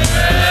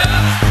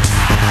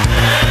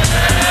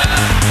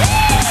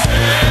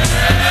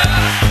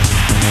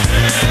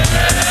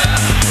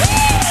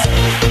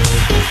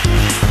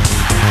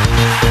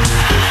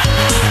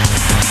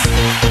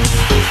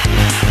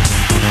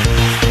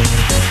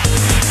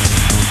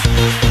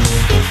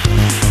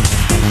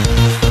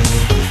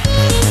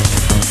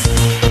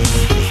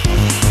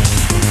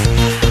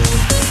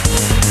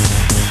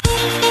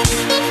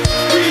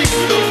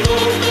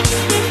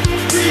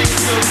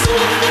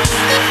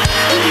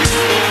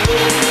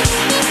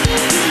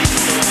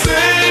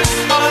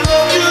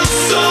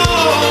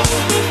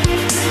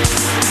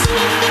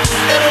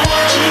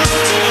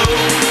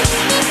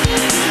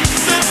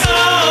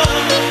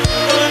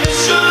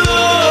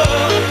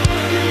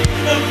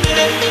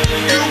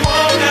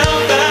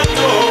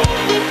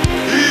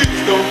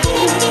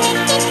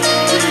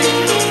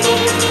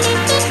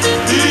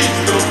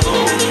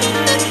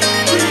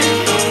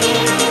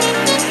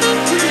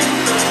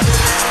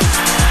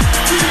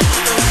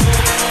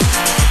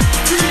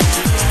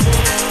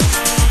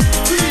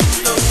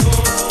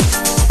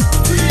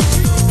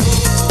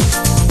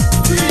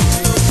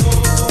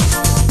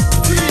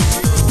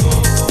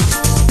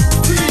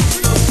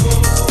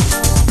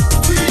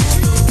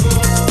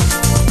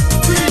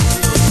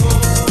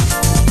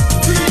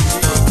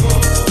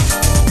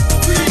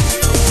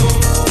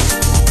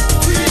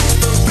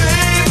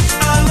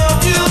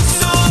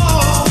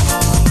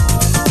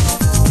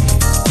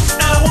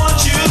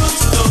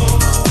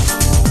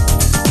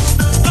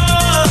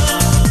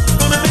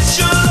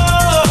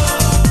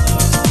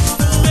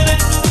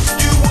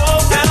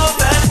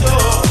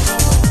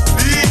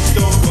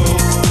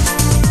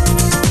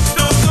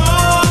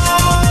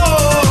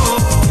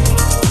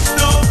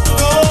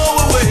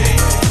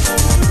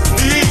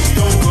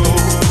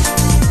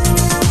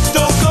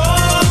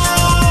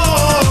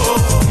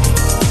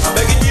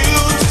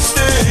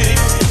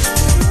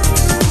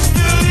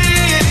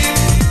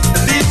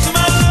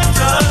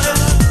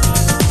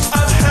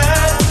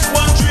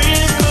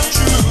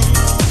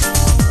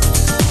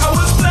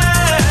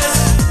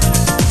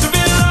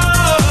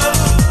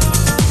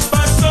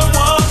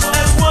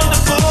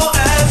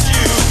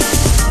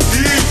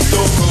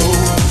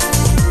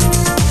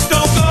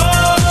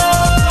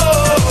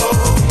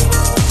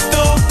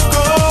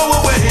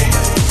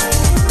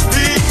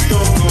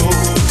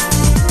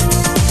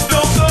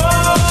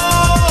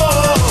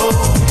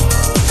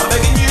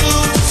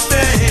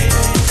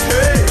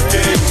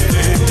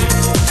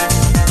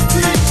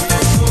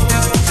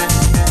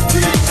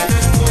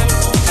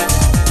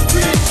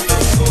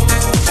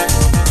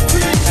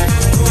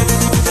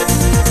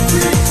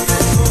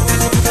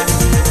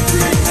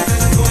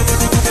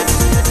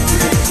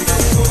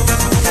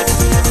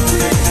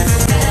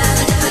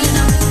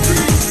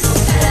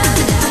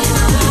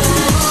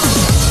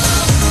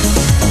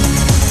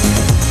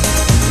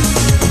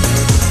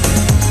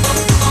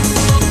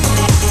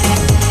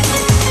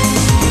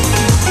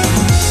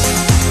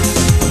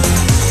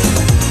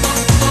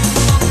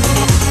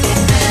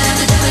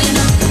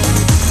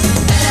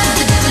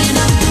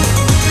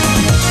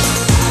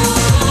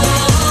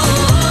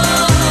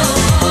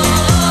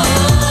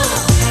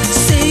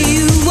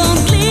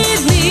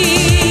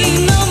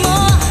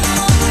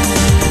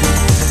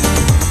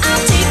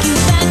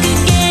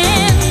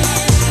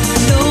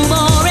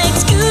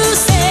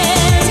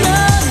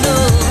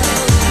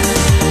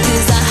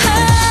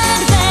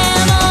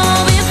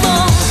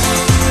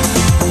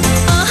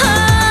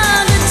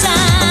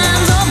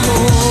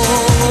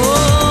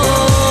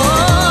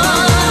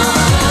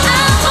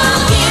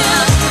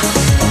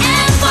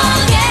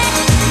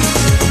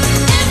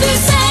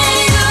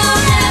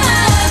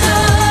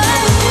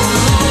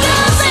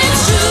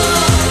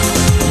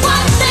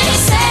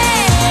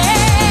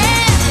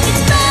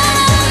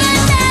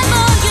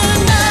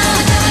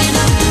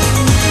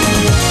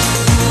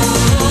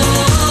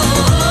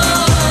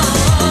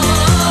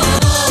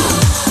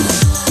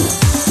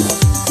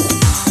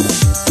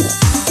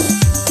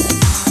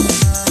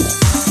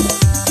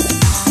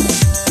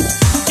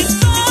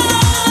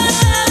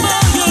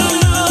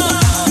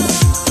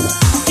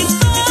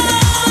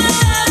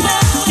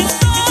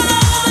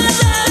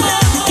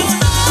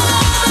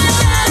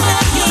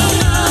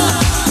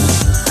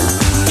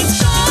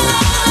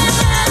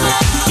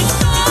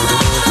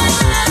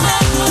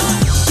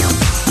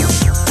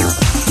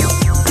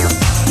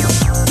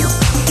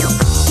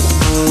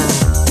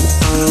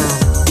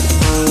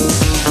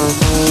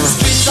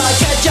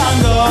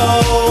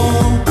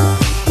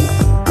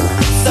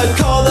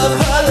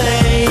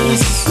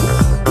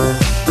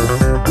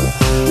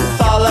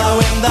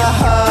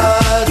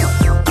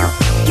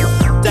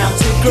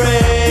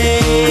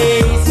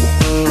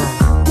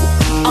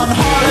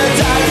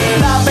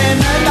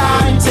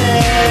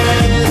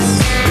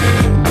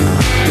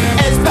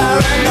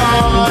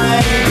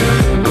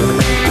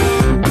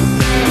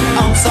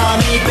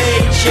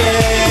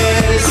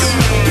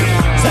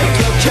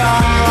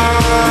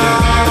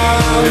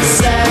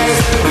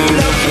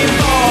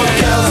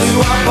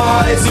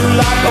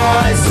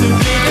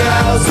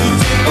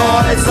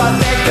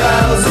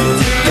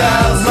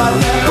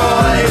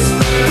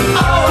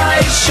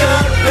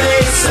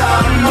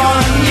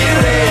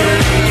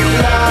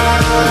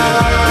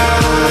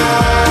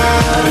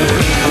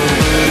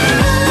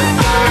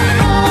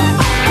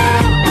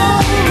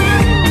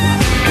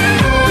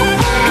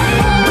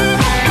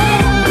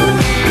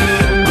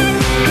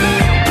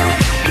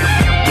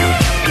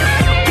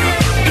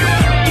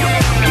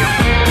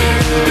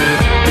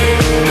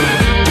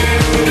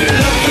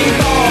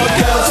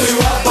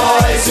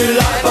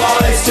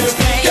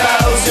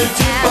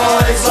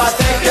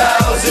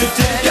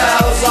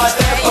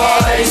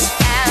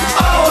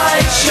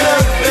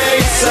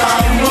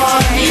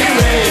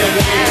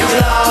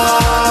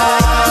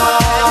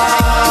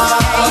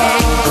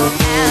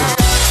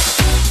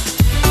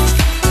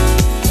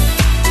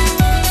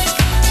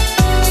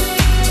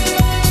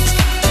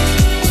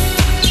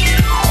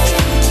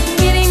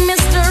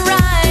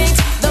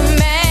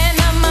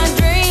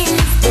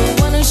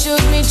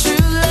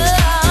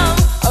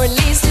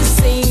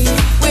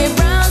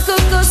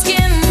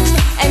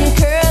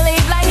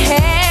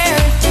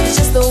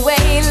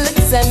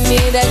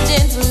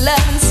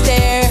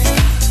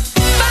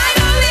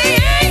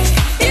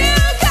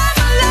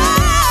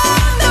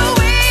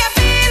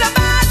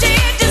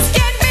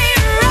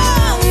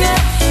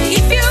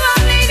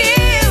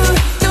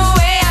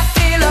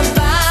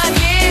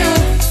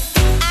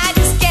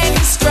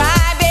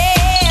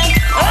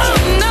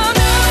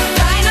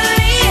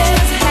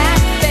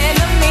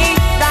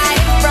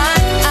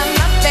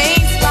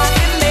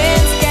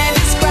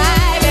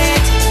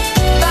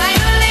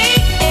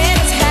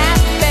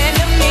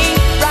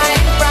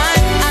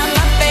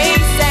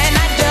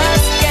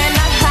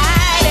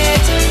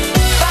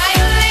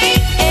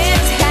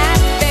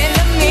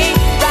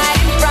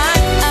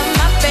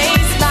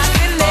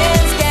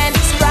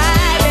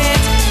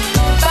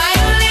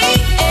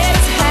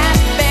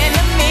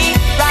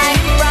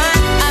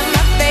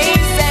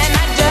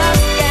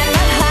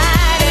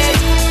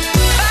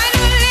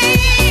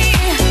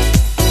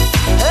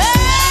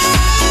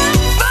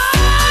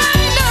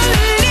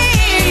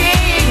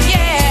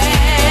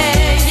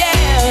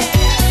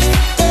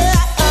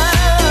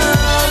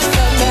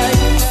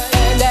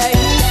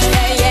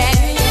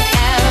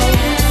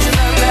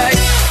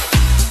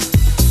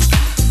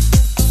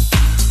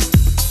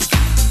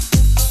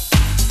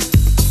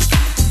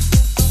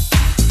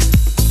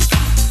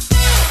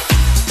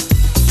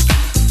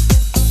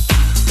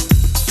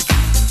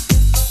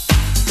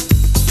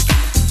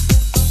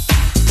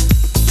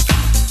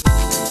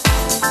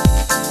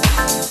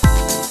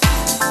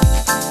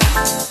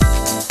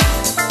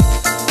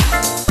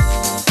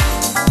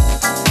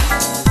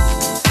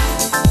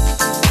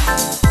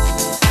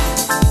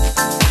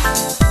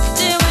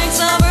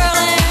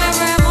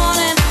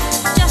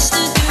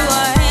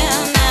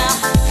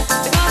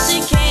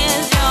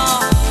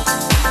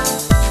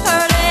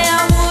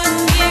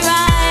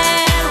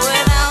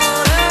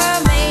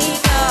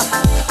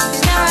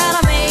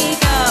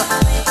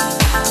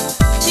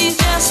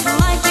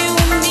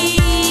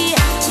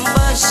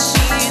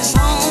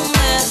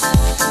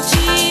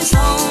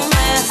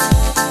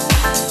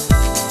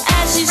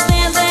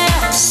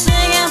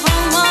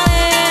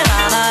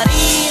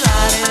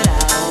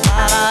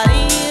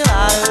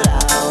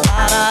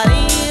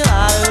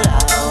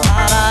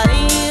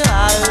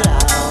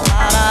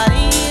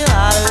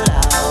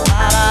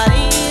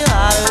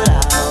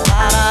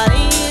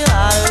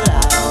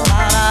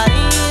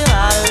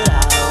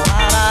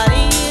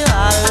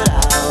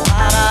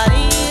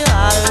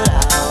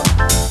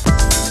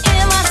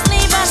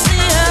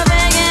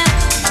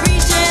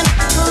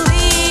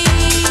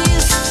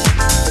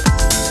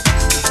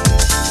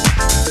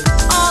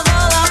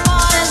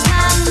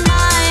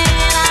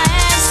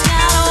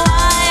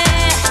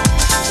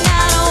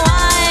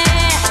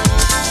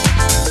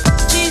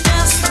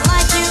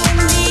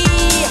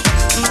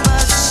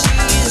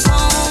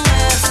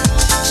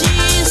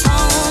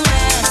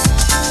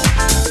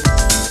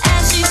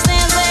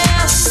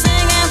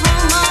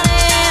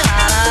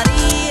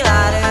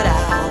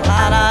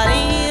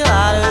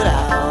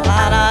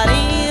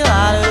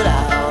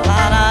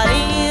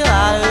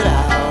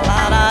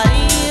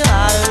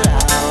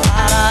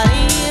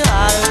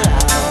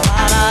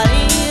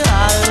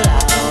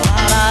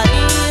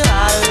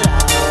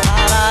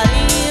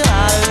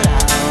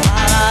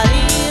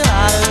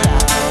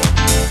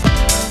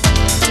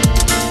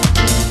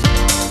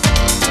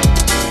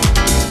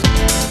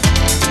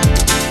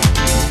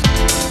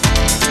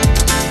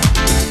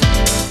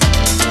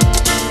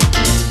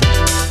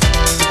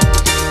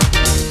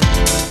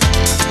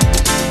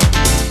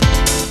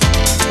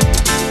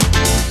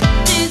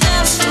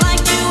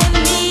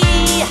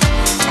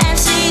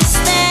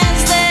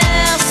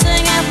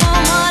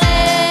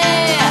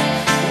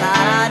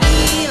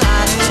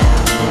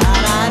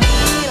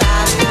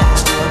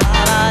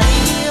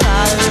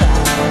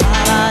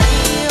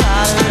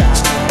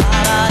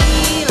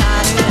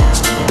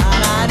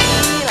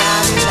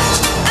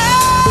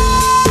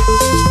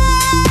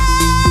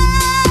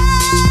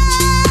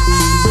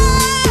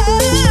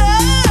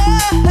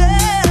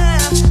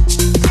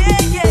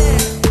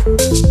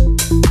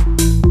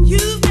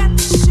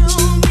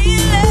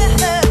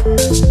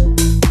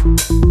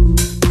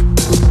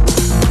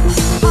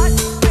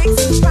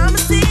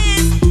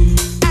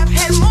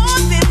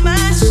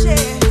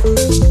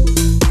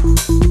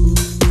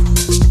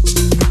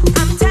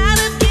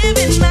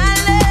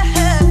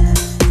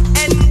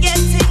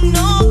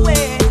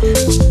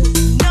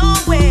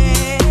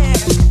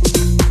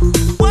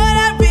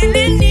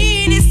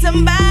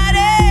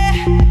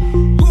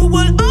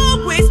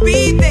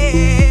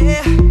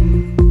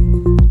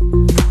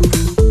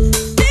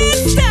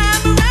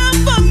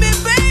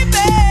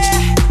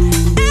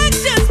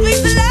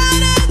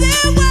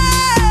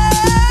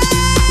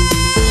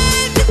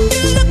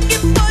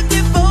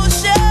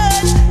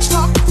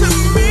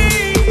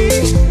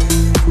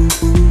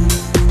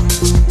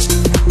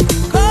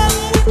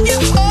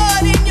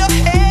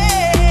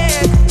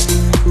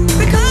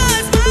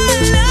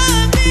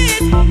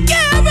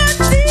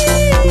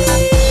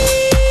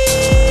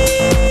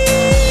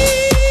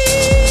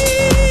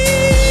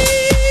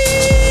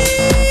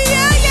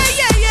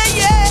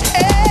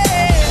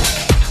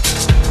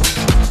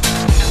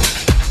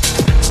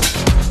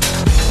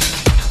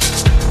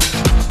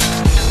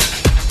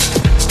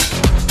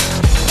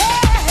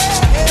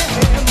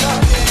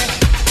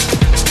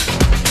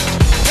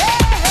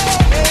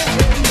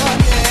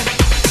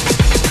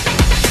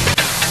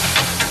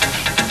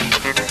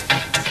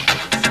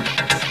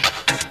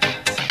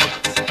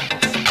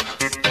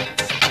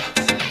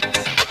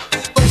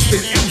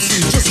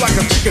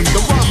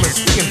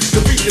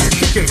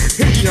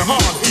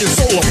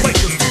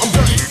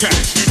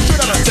 cash.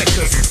 Straight out of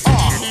Texas,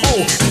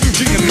 R.O.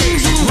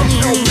 Djbignige. Rush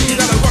LB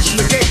that'll rush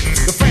the gate.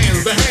 The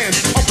fans, the hands,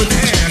 up in the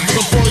air.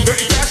 The boy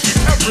dirty cash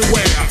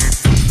everywhere.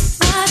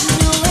 I've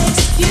no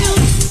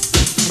excuse.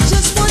 I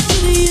just want you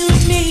to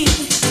use me.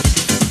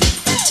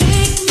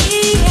 Take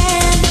me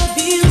and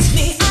abuse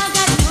me. I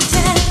got no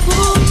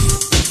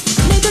tattoos.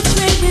 Make a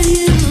trade with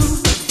you.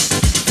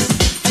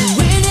 Do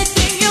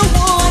anything you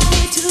want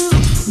me to.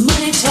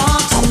 Money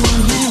talks.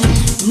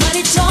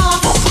 Money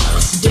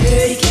talks.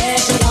 Dirty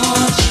cash, I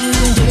want you.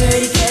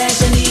 Dirty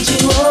cash, I need you.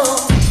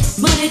 Oh.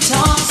 Money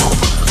talks.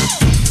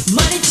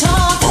 Money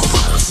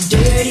talks.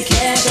 Dirty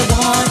cash, I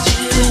want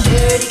you.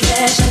 Dirty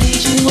cash, I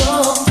need you.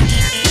 Oh.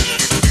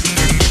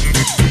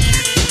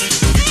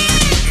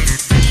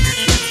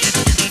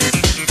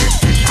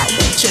 I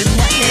want your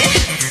money.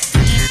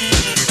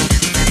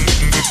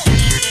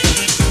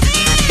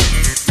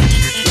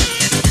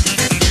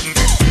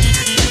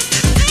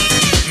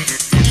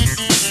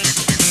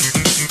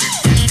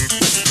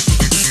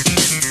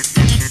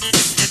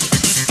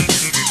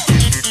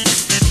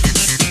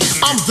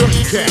 I'm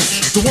dirty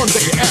cash, the one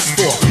that you ask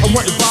for. I'm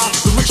wanted by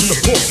the rich and the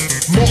poor.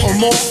 More or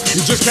more,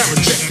 you just can't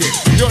reject it.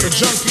 You're the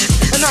junkie,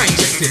 and I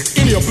inject it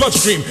in your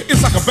bloodstream.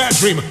 It's like a bad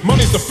dream.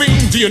 Money's the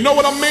fiend. Do you know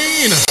what I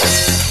mean?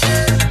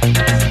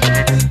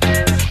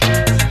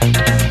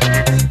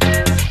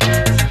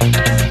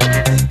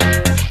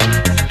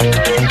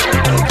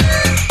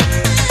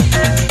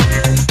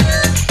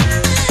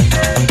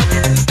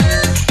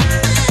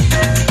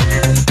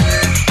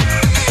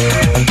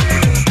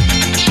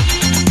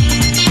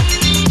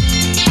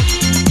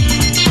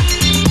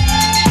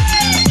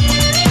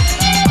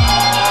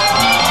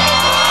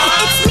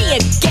 It's me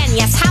again,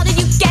 yes. How did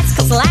you guess?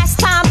 'Cause last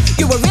time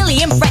you were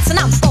really impressed and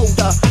I'm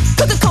bolder.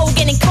 Coca-Cola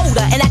getting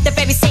colder, and at the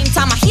very same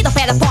time I heat up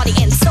at a party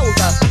and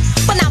soda.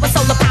 But now it's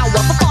solar power.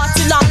 For far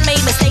too long,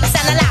 made mistakes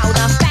and allowed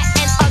a fat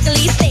and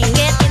ugly thing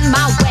get in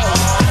my way.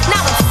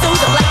 Now it's so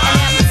the black and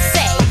have to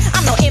say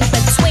I'm no in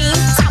between,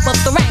 top of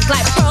the rank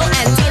like Pearl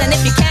and Dean. And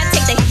if you can't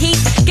take the heat,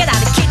 get out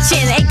of the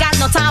kitchen. Ain't got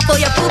no time for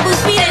your boo-boo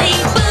speedy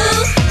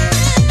boo.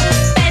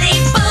 Betty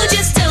Boo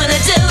just doing the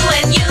do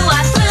and you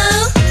are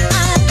through.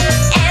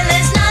 And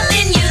there's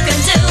nothing you can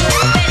do.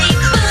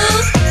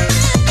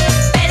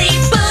 Betty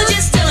Boo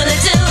just doing the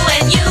do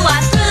and you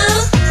are through.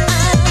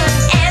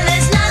 And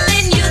there's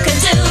nothing you can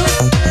do.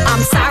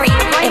 I'm sorry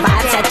if I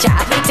upset ya.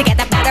 To get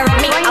the better of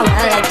me, I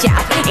will let ya.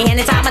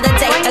 Any time of the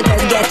day, I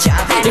could get ya.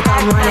 You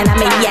come running at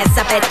me, yes,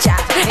 I bet ya.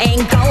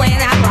 Ain't going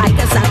out like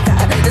a sucker.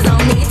 There's no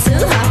need to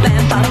huff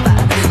and buffer.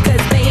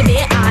 'Cause baby,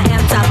 I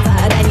am tougher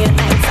than you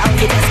think, so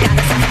you just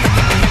gotta suffer.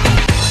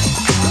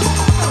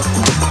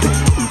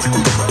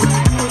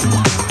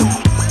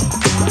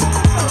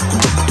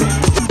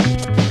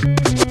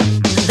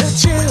 The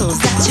chills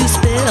that you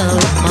spill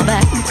up my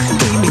back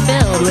keep me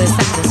filled with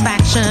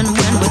satisfaction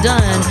when we're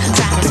done.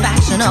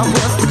 Satisfaction of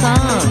what's to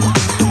come.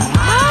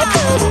 I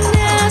couldn't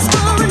ask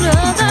for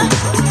another.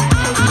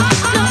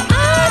 No,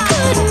 I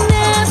couldn't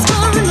ask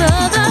for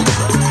another.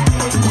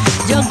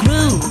 Your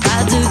groove, I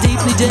do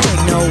deeply dig.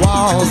 No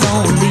walls,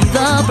 only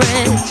the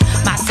bridge.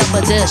 My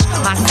supper dish,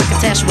 my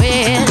crocketesh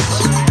wish.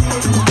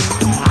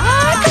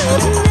 I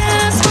couldn't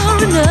ask for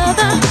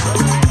another.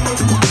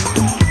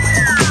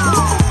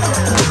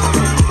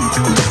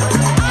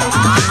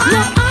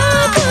 No,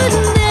 I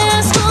couldn't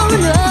ask for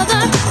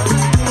another.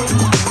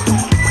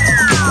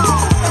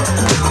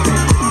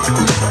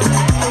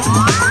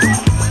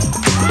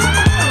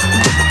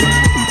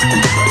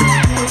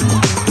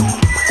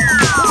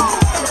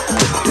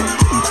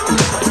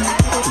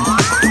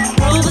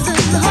 Groove is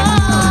in the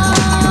heart.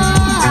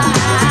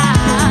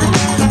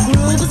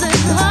 Groove is in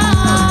the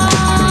heart.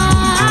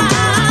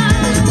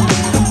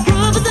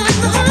 Groove is in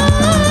the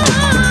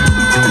heart.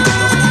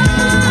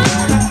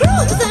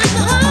 Groove is in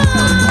the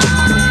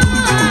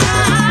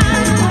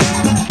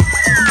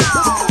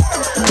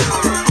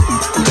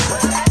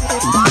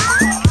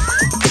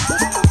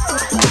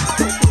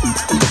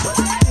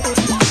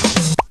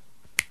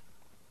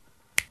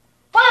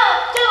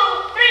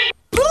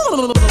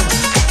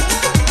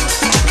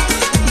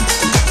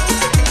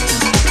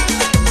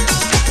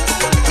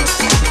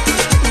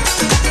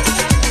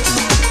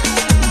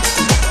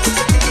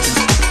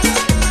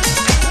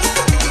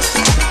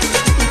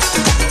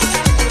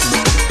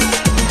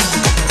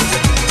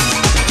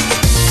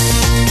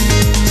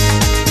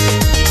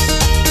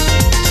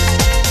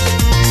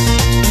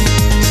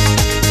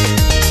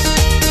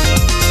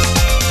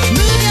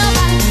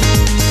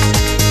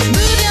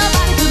Move your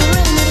body to the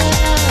rhythm.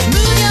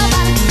 Move your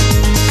body.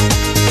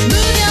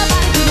 Move your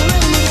body.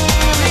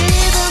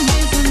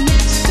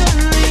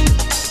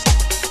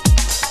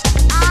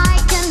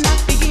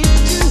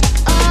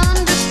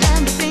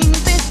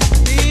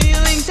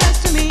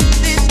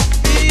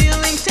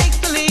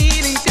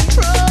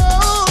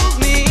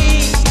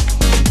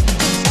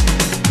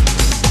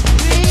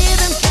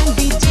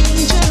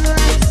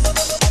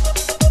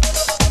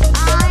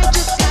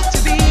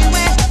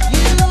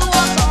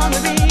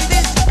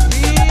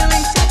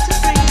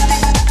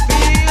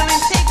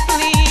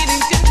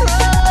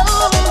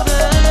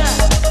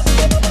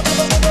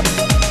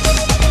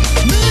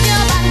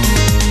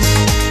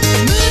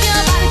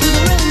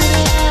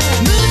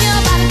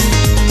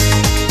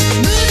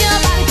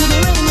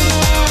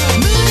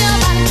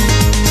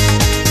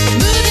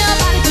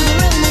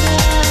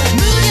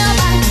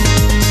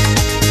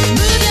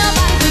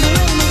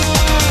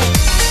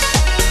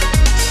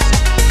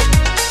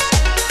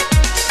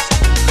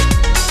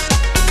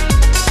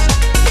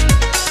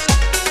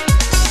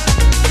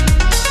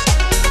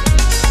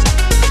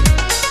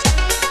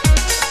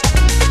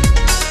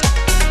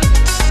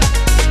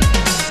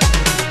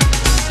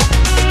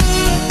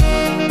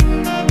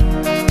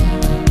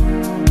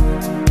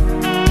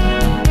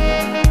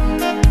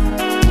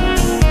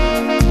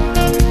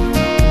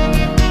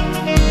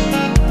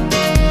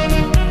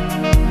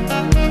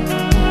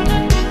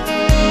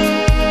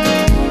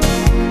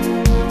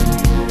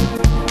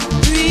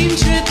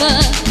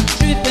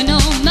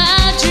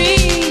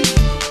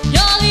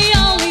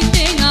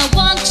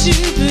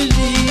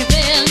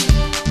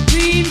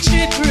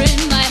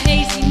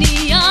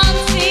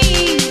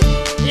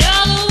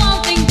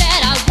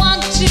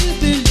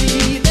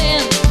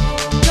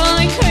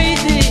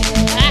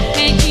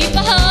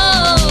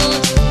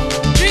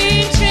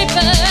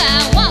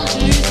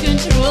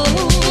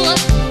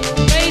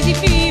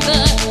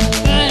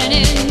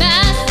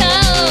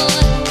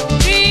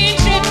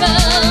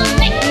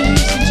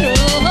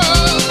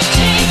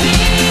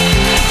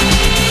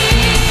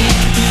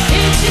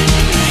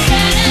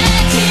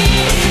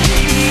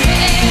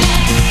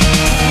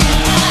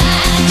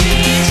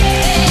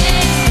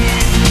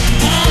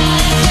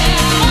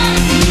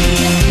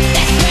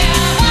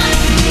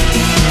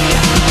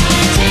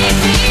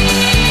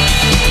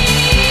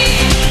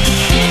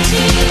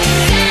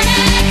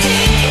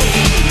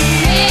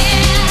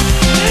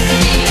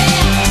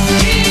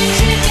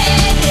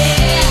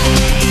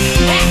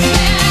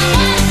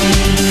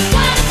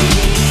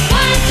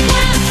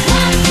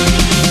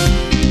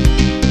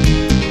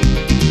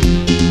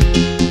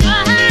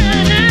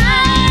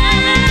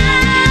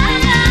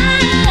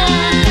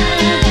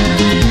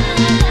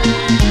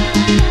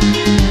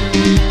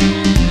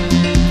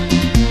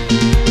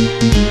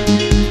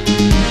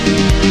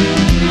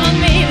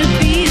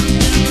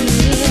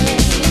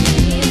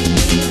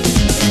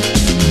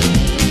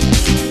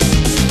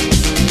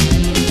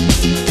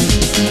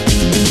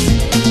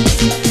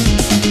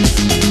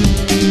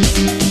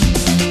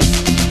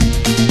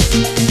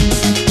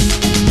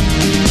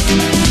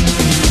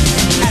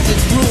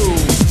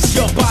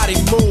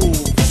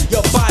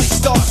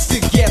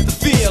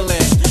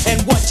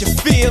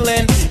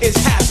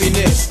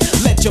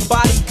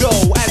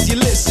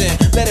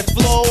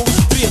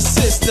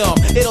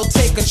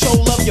 take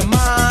control of your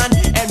mind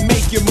and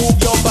make you move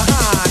your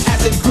behind.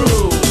 As it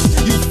grooves,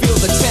 you feel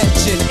the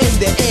tension in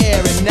the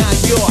air and now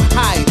you're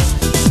hype.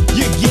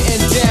 You're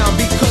getting down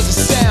because the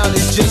sound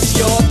is just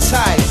your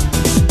type.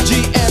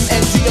 GM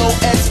and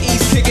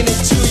DOSE's kicking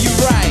it to you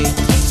right.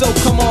 So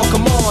come on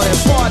and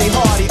party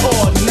hardy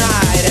all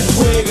night and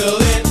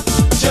wiggle it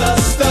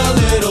just a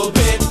little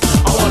bit.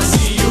 I wanna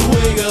see you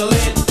wiggle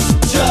it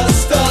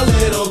just a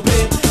little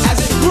bit. As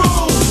it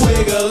grooves,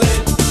 wiggle it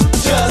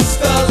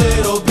just a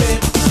little bit.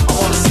 I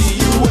wanna see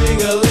you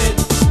wiggle it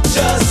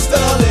just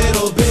a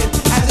little bit.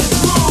 As it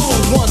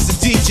grooves, once the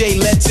DJ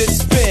lets it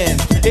spin,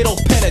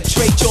 it'll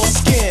penetrate your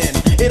skin,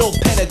 it'll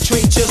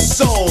penetrate your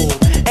soul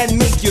and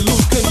make you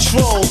lose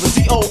control. The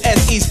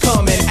DOSE's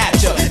coming at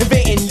ya,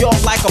 invading your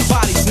like a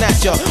body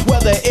snatcher.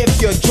 Whether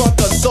if you're drunk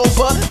or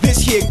sober, this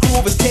here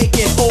groove is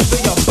taking over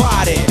your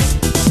body.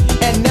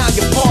 And now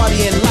you're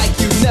partying like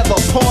you never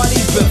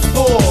partied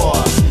before.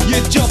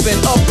 You're jumping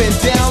up and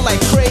down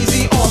like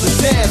crazy on the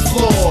dance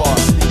floor.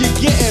 You're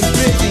getting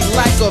busy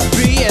like a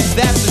bee, and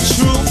that's the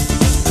truth.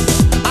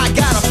 I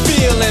got a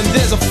feeling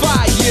there's a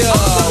fire.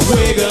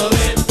 Wiggle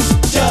it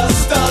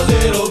just a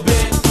little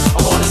bit. I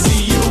wanna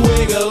see you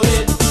wiggle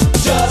it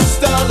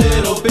just a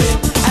little bit.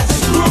 As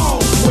it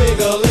grooves,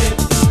 wiggle it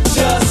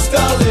just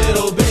a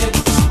little bit.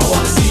 I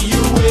wanna see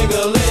you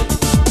wiggle it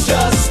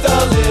just a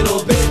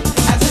little bit.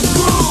 As it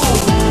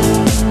grooves.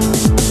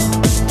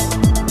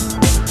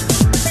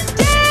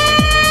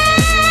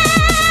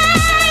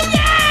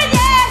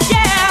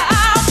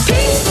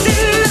 Peace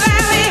in the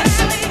valley,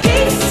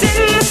 peace in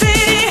the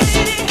city,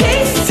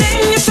 peace in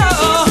your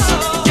soul.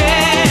 Yeah.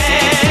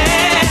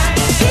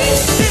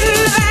 Peace in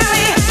the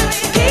valley,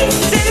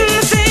 peace in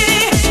the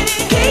city,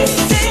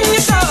 peace in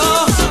your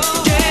soul.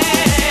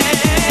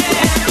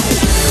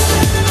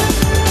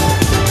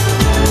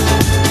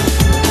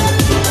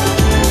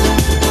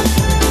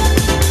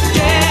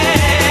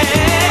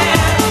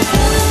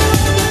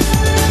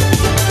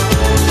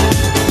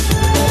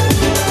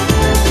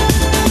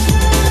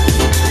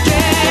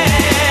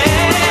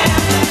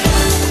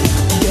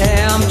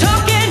 Yeah, I'm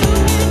talking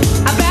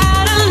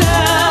about a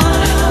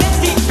love that's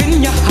deep in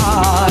your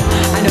heart.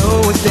 I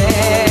know it's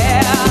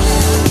there.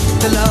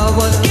 The love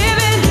was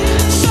given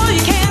so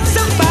you can't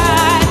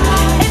survive.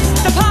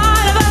 It's the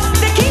part of us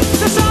that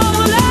keeps us all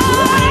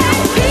alive.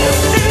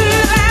 Peace in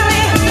the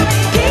valley,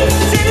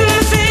 peace in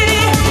the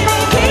city,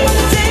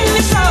 peace in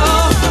your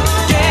soul.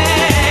 Yeah.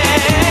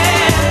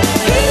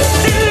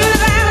 Peace in the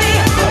valley,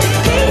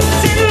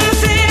 peace in the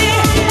city,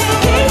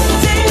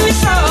 peace in your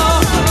soul.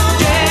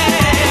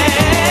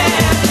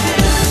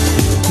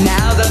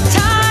 Now the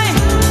time,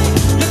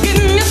 look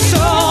in your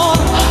soul.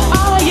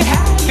 Are you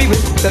happy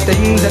with the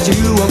things that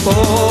you are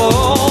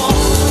for?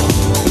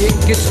 It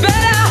gets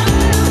better,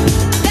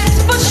 that's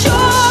for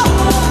sure.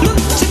 Look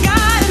to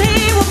God and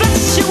He will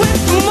bless you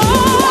with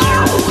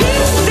more.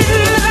 Peace in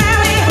the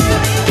valley,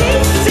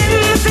 peace in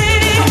the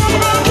city,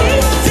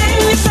 peace in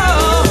your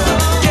soul.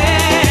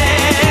 Yeah.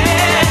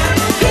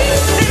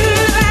 Peace in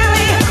the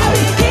valley,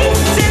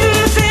 peace in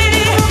the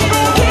city,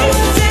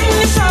 peace in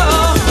your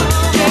soul.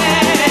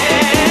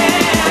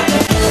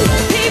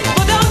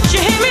 People, don't you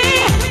hear me?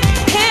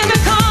 Hear me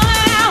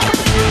calling out.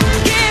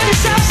 Give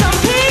yourself some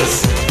peace,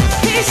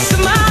 peace of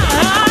mind.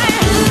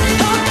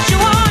 Don't you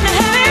wanna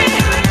have it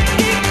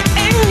deep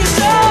in your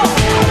soul?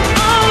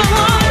 All I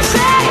wanna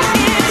say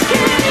is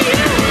give you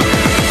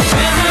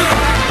rhythm.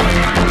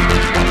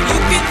 You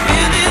can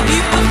feel it,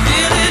 people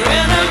feel it.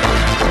 Rhythm,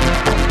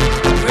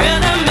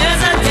 rhythm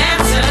is a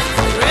dancer.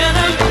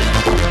 Rhythm,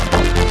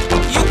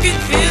 you can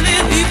feel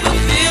it, people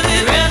feel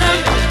it. Rhythm,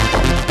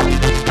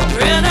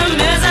 rhythm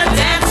is a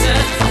dancer.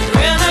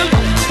 Rhythm,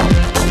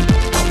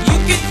 you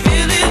can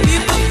feel it,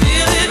 people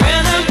feel it.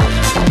 Rhythm,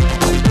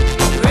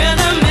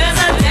 rhythm is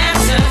a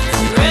dancer.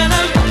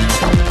 Rhythm,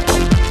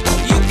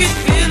 you can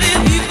feel it,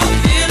 people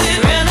feel it.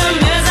 Rhythm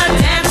is a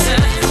dancer.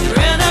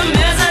 Rhythm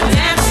is a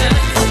dancer.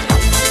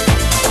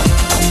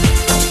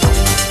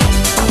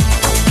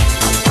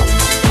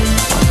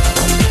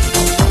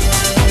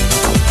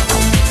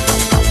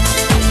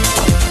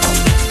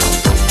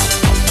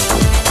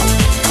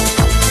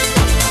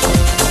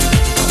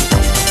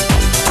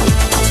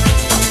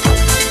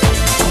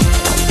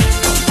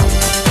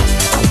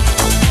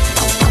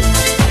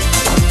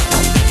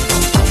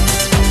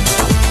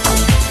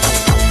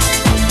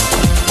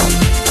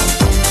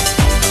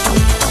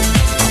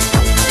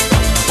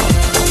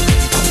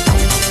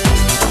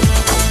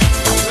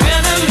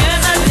 Rhythm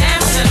is a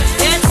dancer,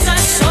 it's a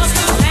soul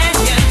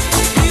companion.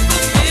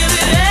 People feel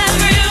it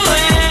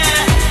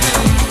everywhere.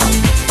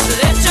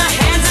 Lift your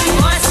hands and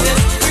voices,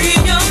 free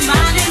your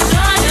mind and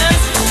join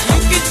us. You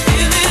can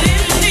feel it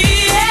in the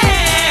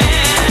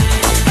air.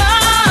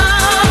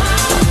 Oh,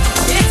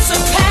 it's a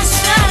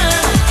passion.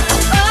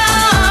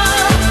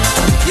 Oh,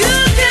 you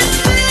can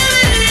feel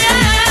it,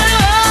 yeah.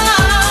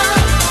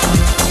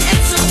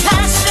 It's a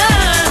passion.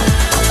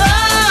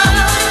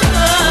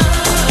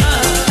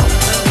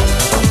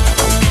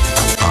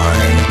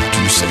 I'm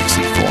too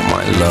sexy for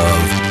my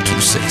love,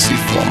 too sexy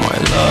for my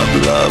love.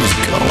 Love's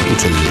going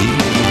to leave.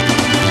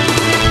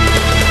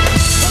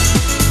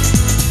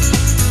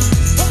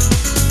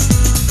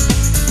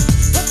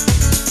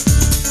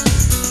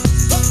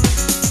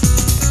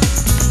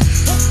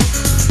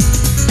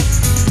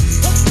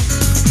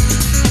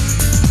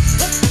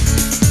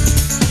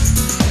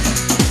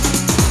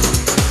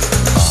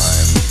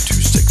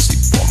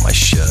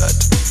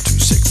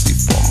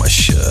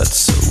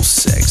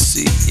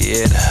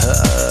 it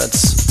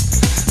hurts.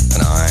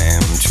 And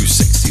I'm too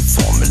sexy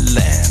for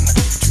Milan,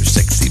 too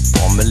sexy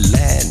for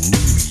Milan,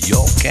 New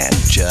York and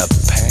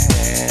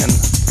Japan.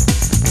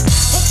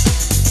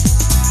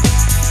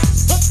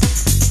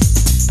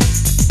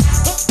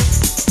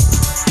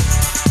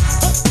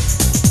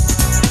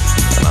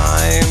 And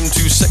I'm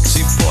too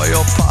sexy for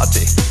your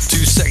party,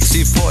 too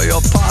sexy for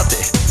your party.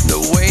 The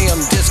way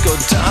I'm disco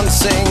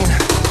dancing,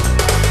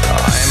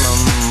 I'm a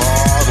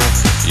model,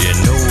 you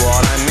know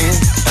what I mean.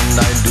 And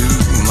I do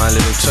my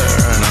little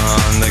turn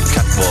on the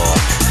catwalk.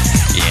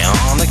 Yeah,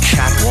 on the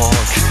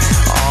catwalk,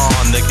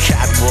 on the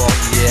catwalk.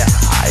 Yeah,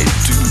 I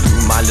do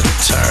my little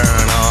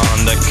turn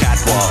on the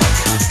catwalk.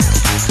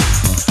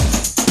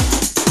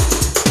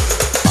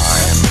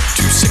 I'm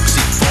too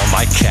sexy for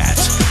my cat,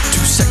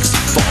 too sexy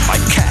for my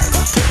cat.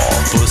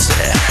 Poor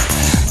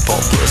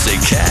pussy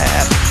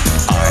cat.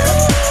 I'm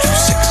too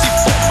sexy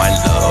for my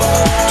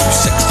love, too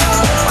sexy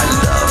for my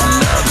love.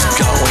 Love's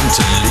going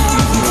to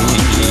leave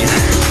me.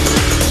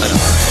 And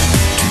I'm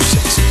too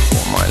sexy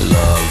for my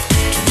love,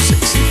 too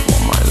sexy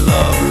for my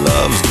love.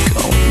 Love's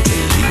going to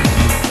leave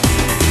me.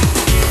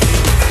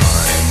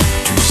 I'm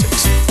too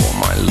sexy for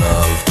my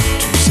love,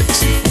 too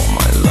sexy for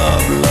my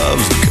love.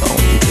 Love's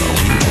going to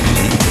leave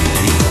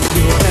me.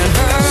 You've been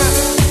hurt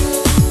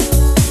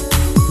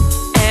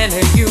and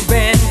you've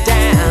been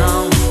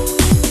down.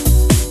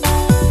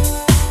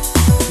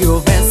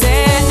 You've been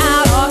set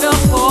out of your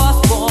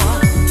fourth floor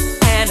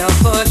and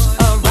pushed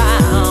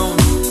around.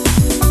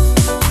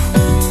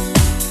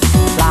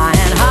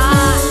 Flying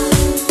high,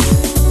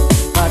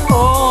 but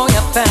oh,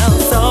 you fell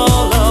so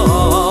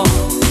low.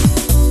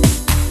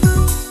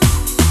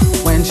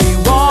 When she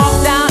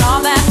walked out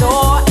of that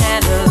door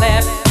and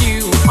left you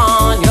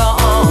on your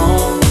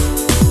own.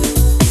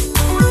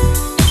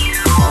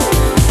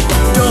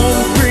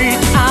 Don't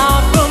reach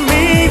out for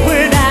me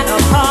with an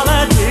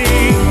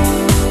apology.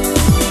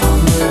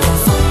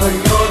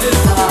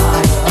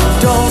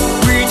 Don't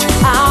reach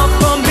out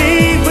for me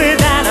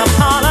with an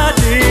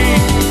apology.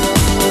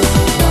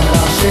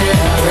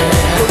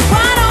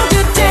 Why don't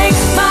you take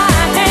my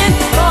hand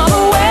from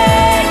the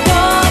way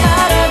you're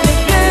out of the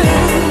blue?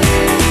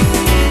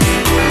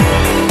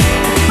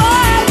 For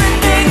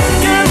everything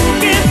you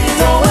give,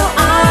 so will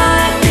I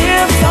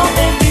give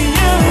something to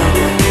you.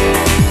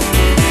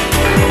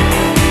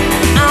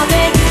 I'll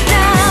take you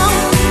down,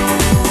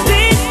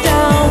 deep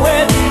down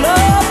where the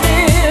love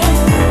is.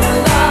 The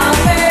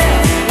love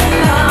is, the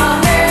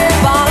love is.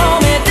 Follow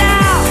me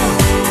down,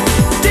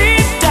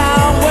 deep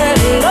down where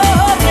the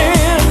love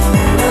is.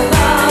 The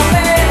love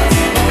is, the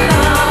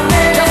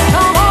love is. Just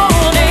come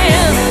on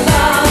in. The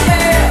love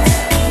is.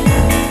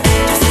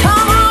 Just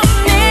come on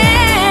in.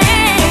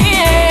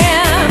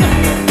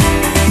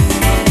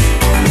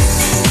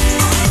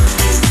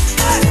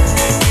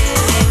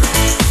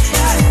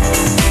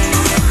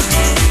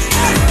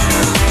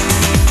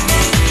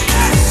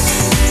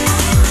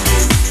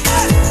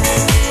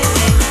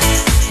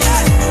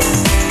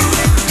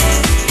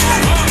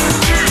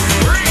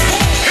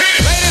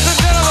 Ladies and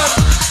gentlemen.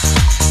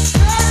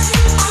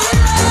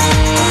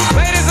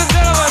 Ladies and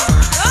gentlemen.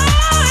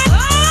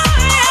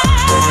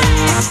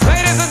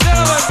 Ladies and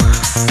gentlemen.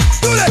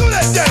 Do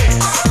that thing.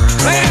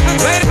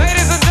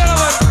 Ladies and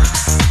gentlemen.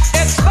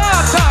 It's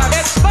bar time.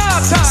 It's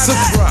bar time.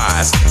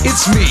 Surprise,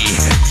 it's me.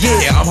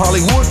 Yeah, I'm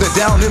Hollywood, the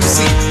down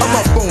MC. I'm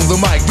up on the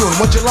mic, doing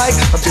what you like.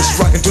 I'm just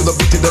rocking to the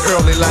beat of the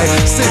early light.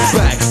 Sit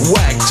back,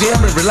 whack,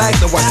 jam and relax.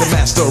 I watch the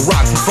master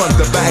rock from front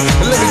to back.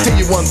 And let me tell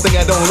you one thing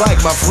I don't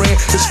like, my friend.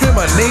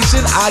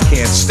 Discrimination I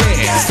can't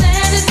stand.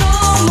 Stand it no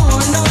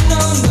more, no, no,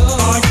 no.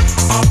 I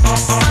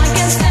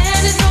can't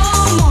stand it no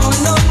more,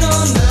 no, no,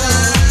 no.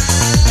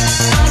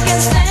 I can't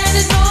stand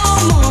it no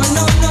more,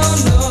 no, no,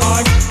 no.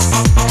 I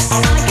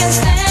can't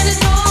stand it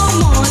no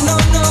more,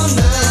 no, no,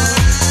 no.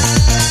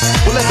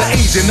 Well, at the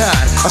age of 9,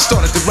 I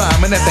started to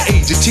rhyme, and at the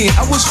age of 10,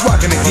 I was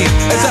rocking again.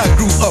 As I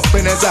grew up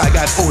and as I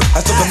got older,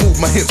 I started to move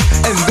my hips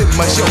and then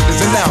my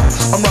shoulders, and now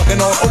I'm rocking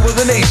all over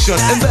the nation,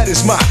 and that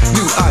is my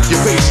new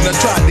occupation. I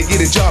tried to get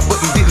a job, but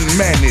didn't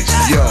manage,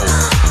 yo,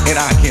 and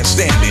I can't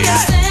stand it. I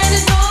can't stand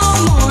it no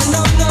more,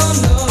 no, no,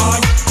 no.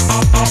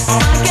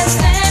 I can't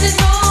stand it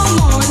no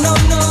more, no,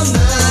 no,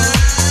 no.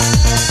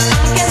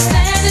 I can't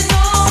stand it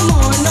no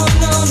more, no,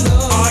 no, no.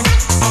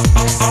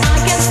 I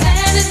can't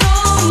stand it no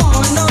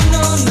more, no,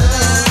 no, no.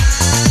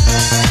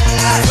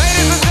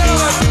 Ladies and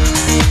gentlemen.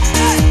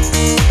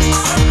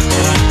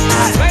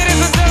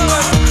 Ladies and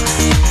gentlemen.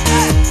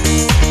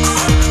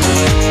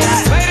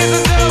 Ladies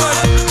and gentlemen.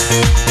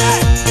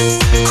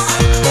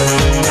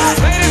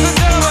 Ladies and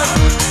gentlemen.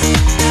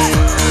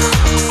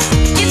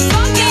 It's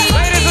funky.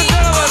 Ladies and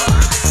gentlemen.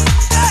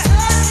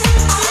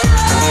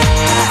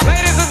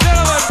 Ladies and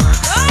gentlemen.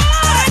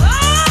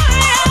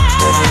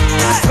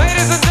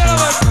 Ladies and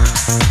gentlemen.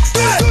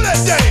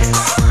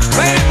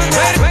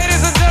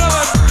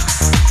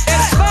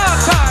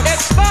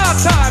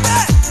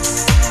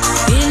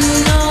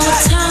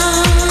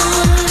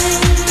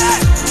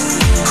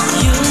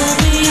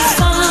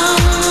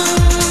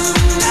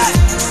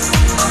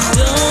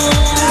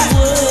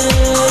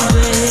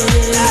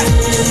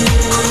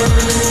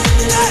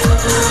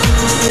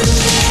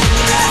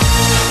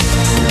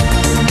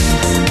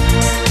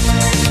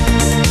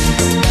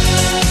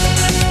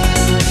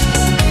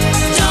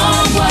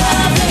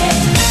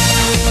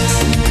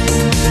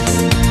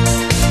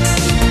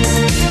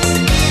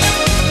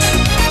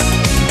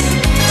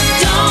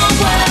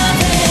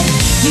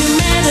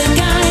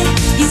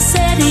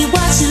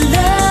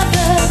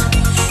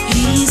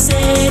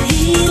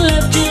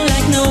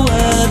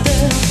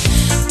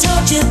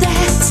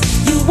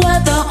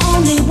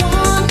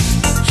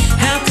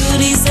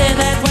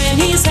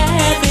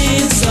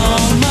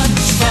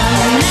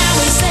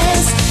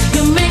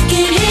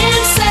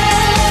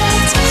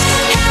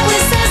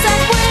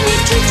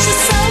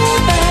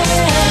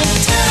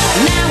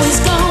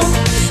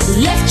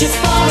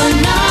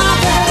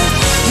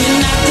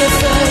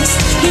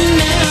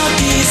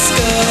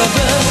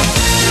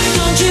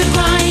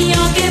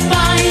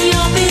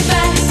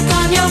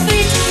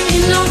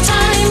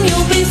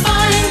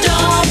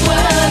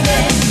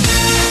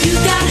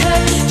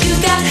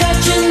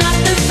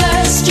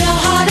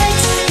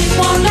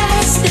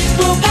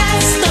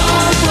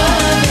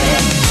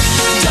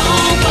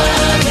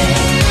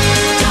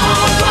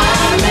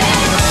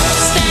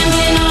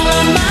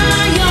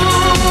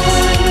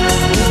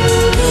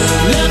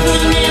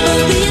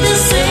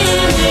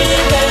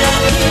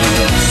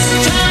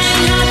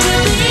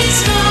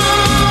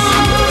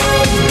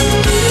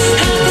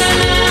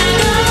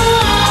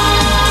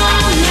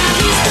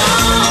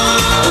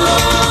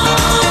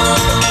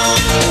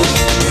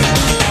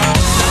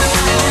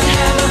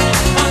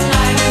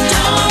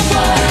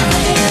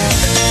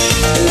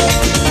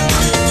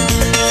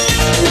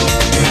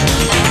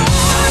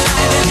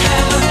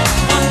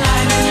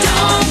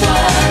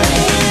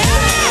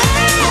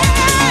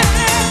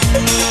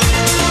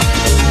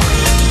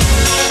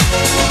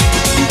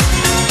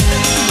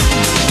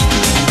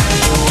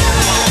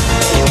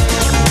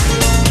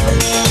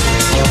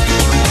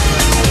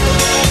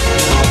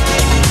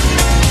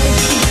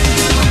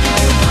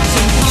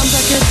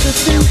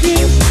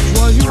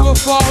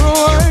 far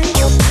away.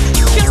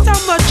 Just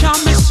how much I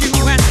miss you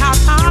and how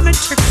time it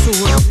ticks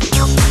away.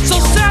 So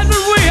sad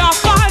when we are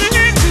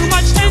fighting, too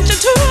much tension,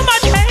 too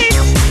much hate.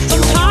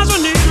 Sometimes we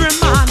need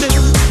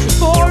reminding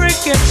before it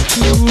gets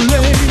too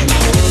late.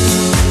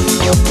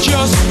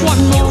 Just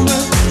one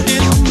moment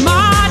in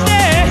my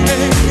day,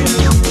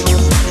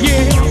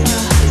 yeah.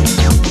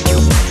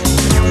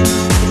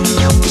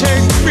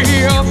 Take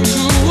me up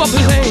to a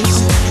place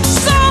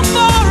so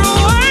far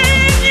away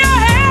in your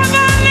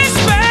heavenly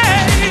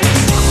space.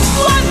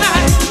 One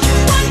night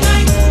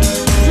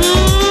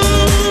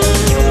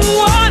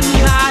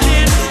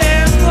in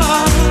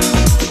heaven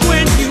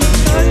when you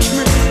touch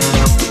me.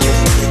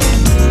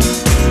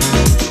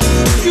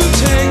 You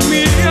take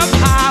me up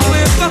high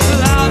with the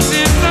clouds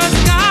in the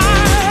sky.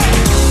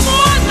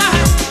 One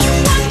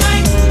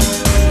night,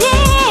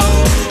 ooh,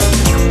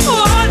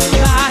 one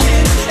night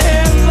in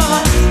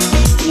heaven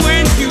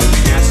when you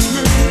kiss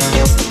me.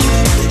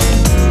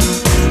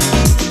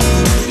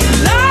 You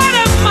light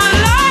up my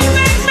life,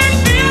 make me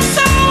feel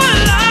so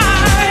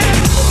alive.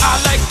 I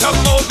like to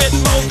move it,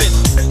 move it.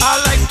 I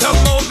like to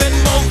move it,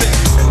 move it.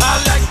 I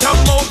like to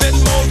move it,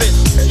 move it.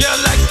 You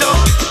like to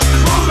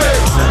move it.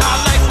 I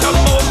like to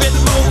move it,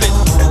 move it.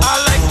 I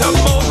like to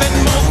move it,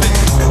 move it.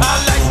 I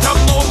like to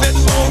move it,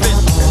 move it.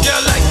 You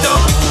like to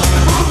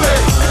move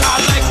it. I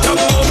like to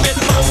move it,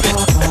 move it.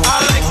 I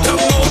like to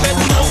move it,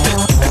 move it.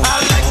 I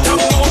like to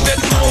move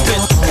it, move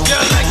it. You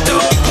like to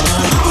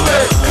move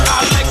it.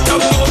 I like to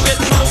move it,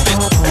 move it.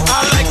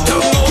 I like to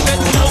move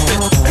it, move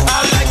it.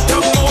 I like to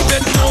move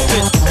it, move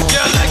it.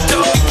 You like to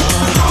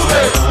move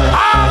it.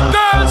 All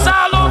girls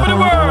all over the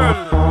world.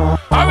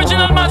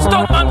 Original man,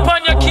 stop man,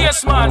 pon your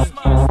case, man.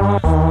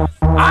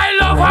 I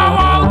love how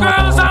all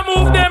girls are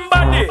move them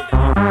body.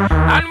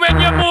 And when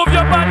you move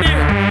your body,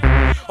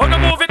 oh, you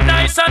move it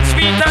nice and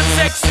sweet and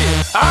sexy.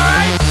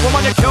 Alright,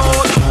 woman, you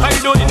cute. I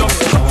don't need no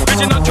makeup.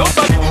 Original cute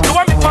body. You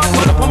want me part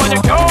for the woman,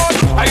 you cute.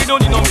 I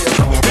don't need no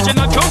makeup.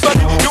 Original cute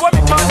body. You want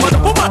me part for the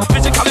woman.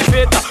 Physically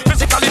fit,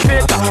 physically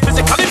fit,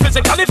 physically.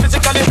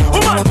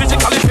 Woman,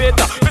 physically fit,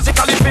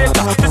 physically fit,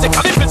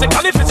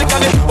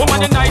 physically.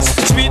 Woman, you nice,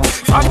 sweet,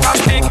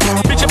 fantastic.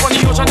 Bitch up on the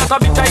ocean, not a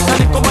bit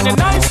Titanic. Woman, you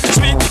nice,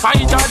 sweet,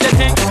 fine,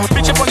 energetic.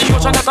 Bitch up on the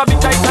ocean, not a bit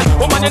Titanic.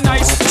 Woman, you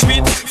nice,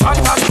 sweet,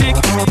 fantastic.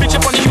 Bitch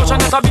up on the ocean,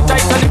 not a bit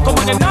Titanic.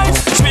 Woman, you nice,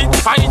 sweet,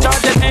 fine,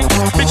 energetic.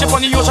 Bitch up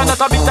on the ocean,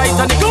 not a bit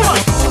Titanic. Woman,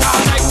 I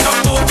like to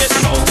move it,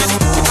 move it.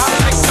 I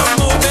like to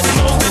move it,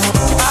 move it.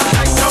 I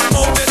like to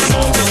move it,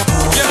 move it.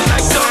 You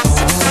like to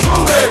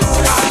move it.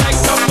 I like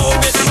to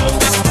move it,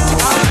 move it.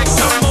 I like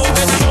to move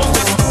it, move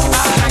it.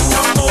 I like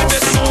to move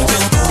it, move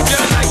it.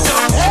 You like to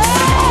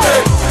move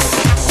it.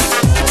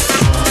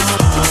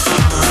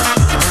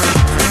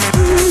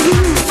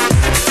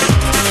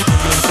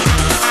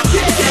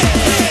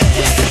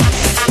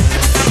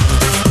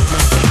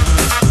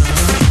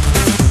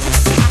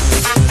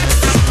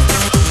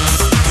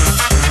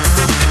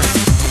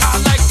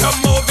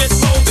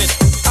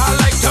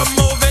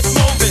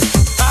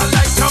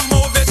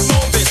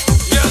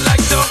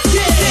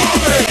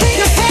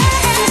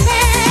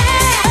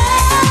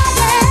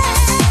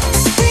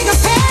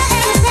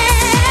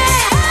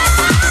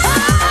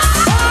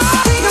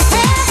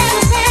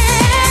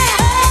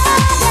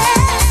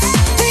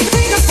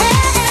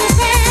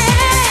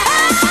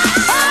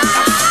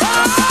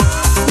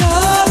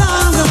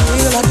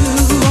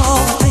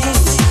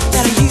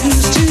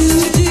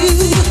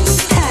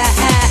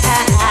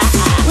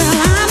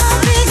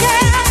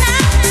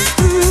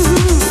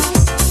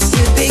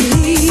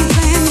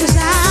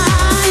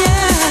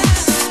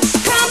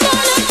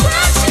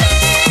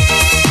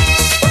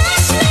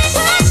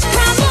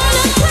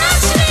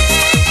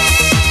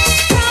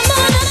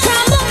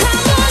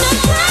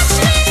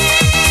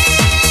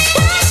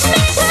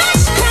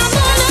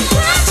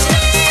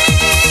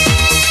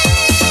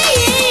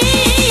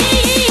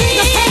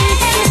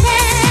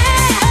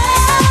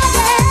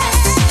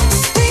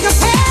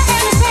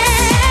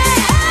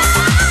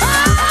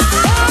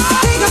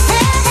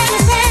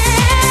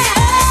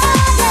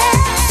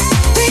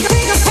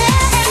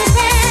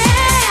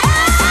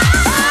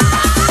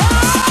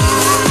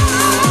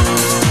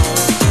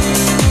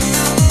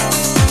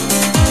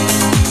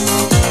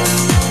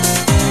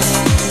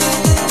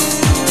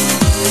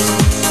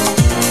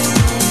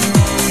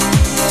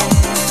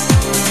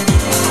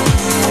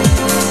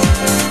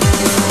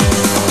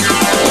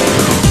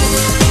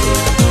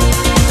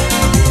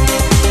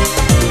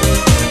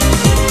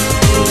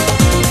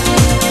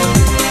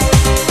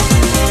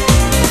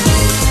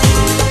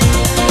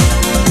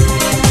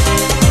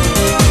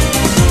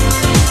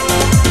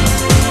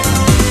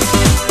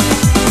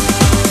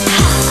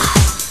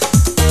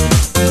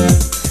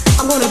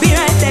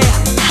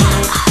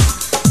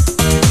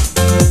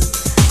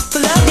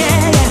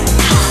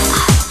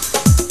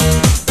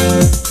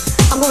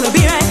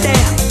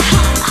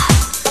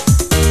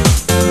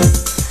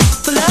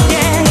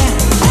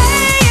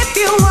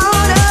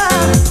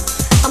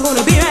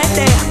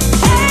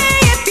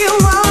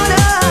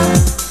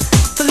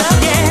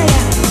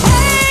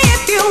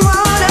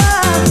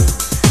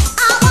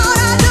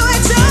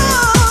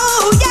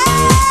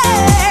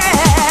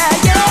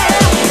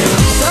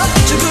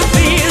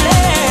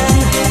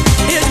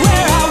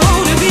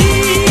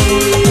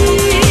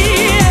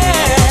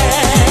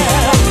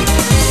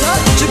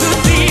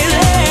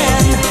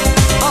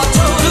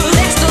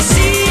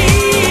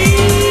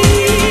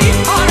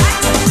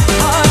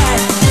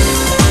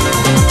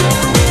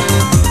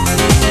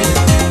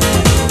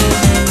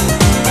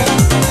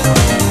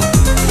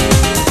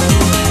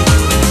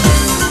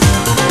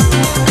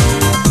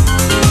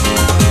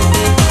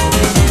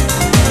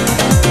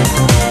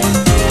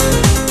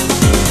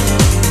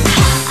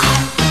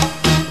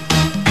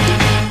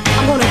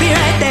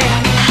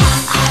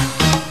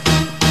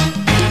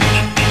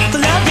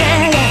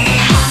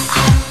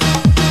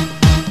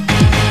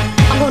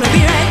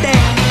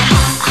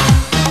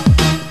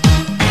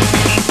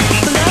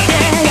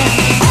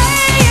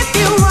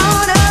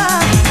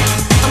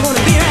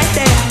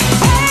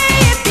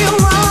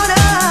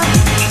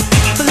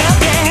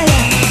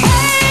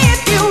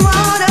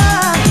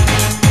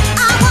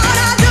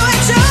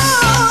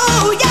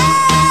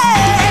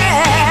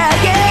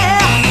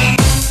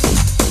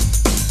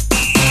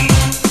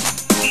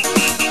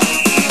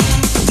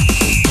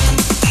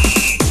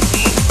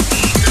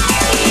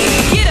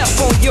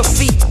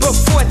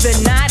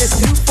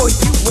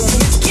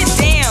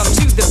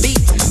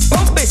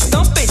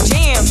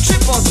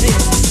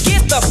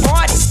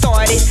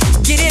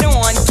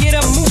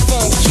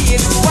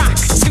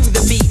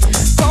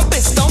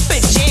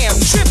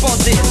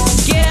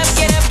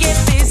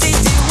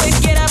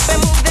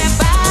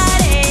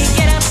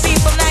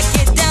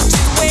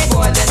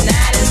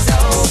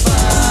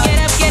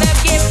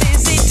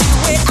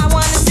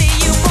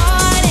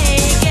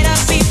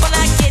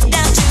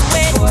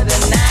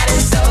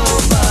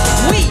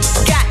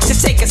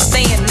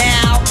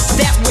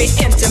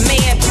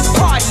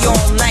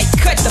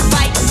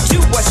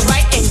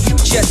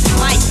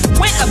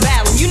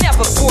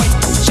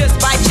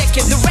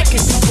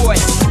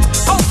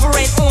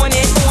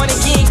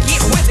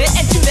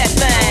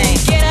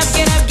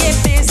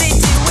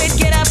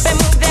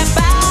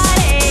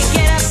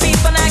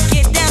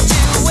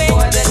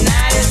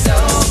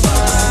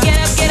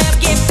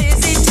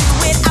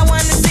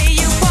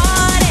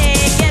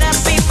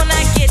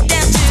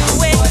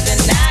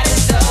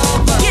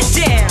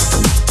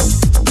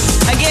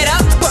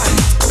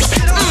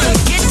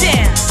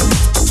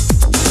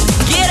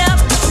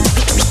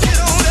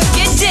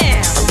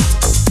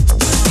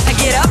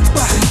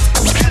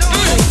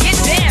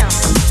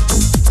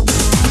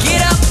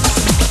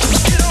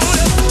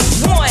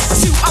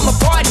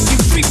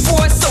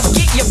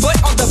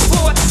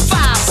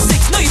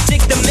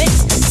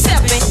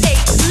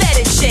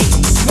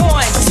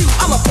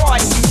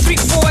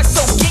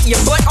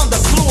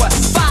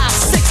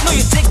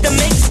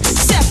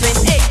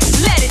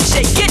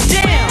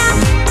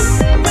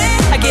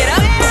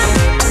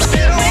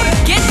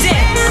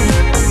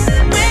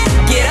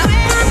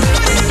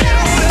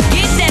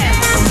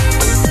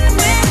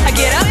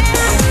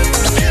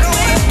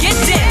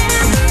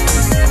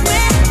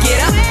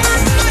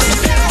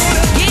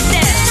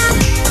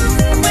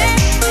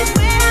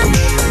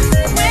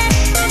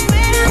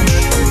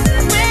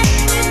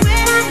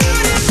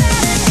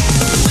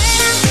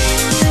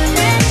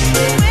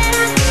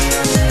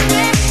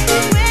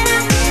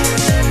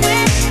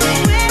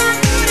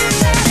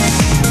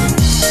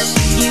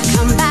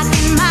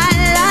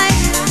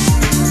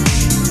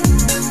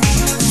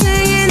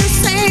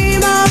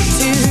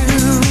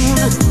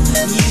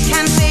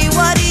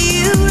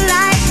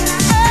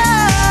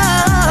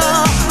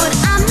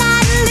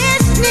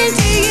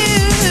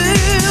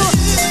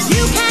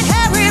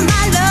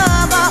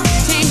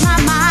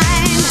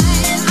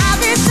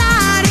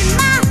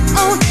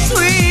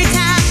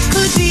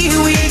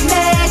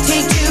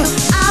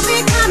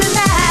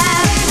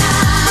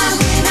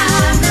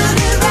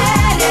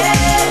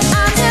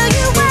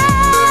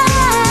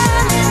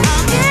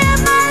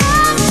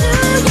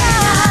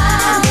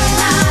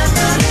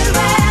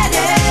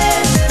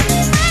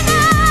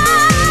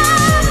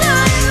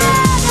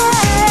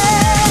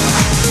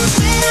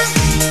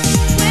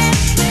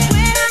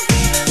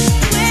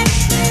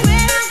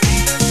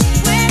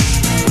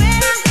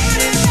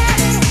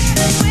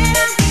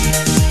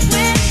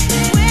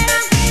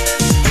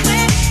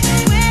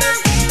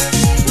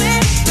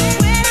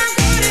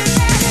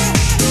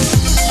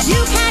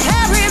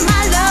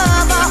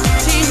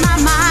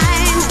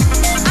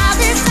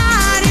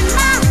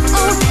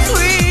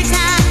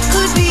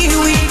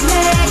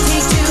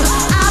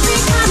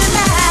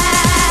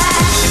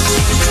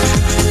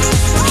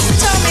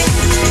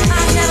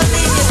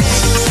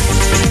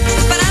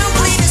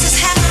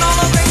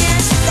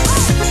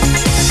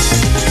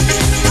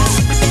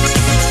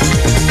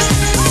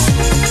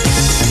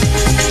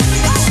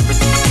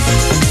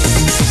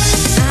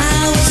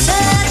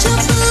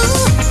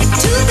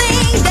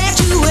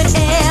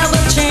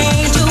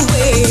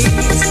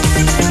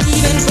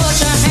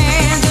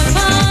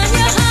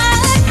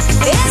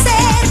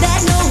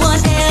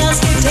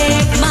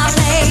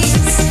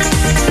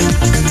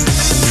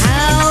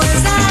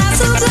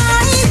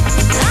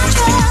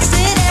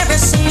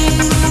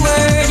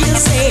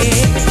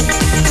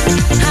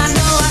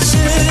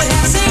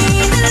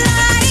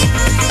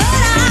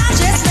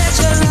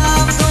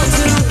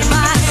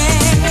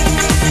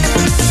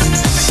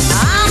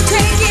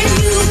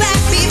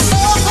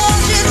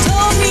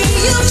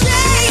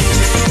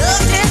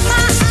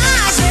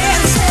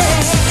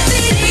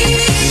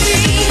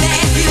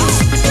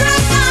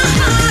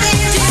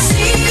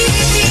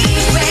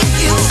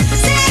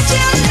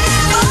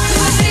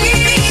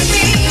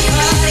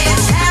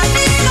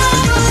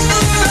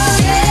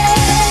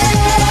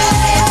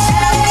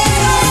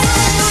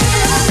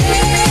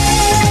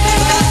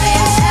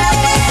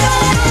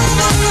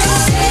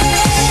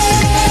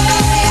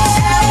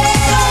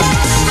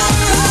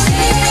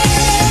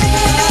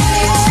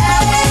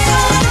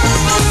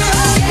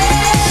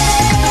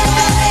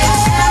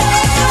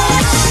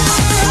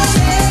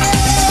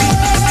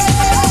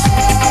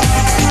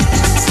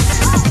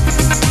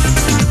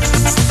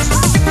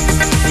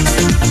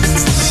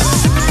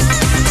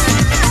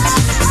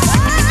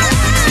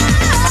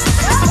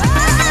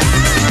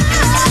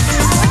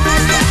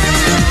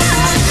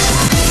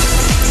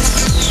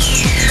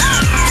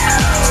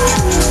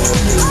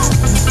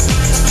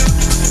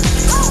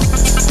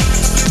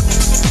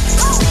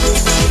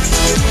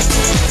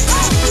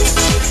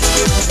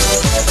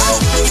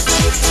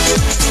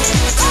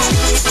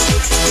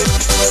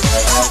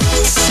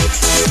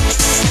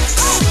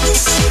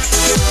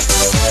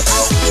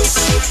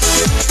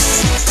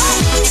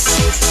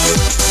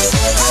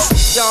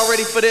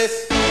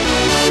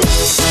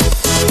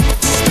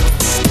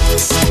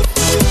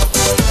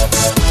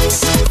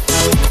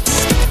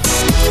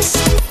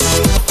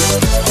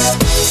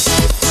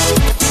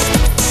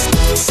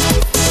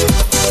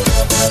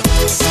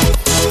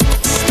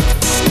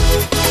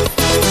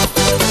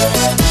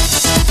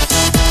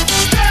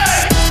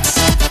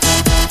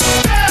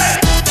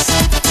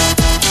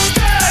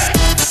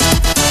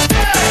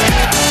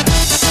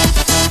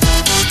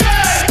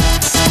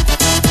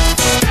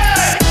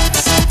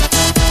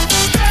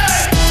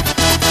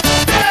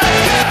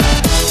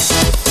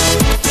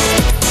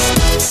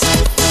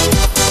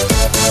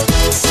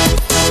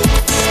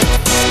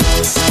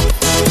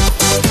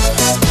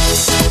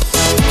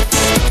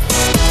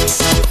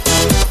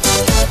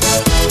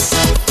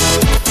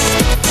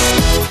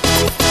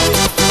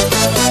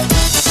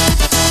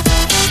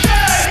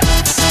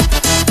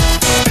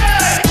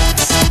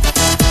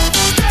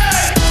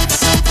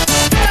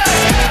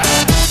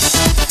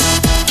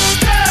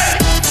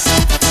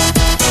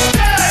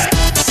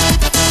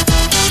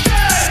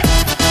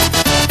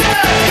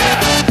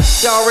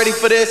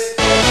 for this?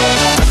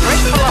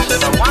 Great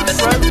philosopher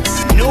once wrote,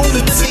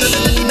 naughty,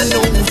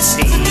 naughty,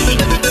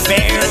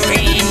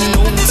 very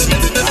naughty.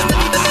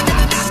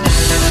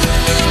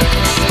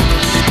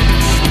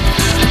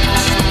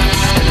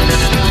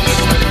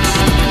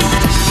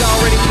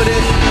 Y'all ready for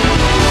this?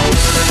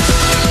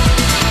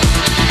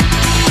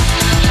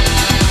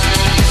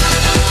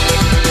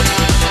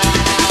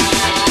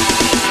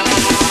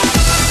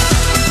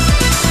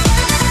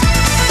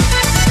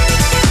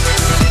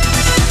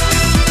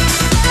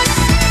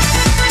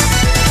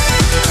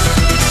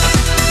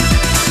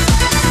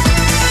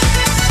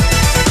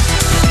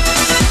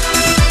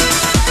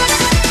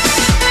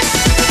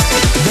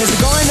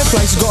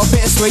 Place, he's got a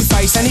bit of sweet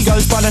face and he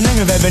goes by the name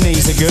of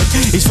Ebenezer Good.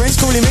 His friends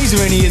call him Easer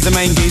and he is the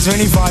main geezer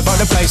and he vibe by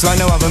the place like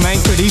no other man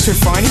could. He's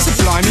refined, he's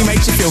sublime, he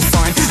makes you feel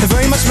fine. They're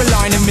very much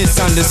maligned and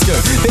misunderstood.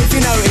 But if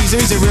you know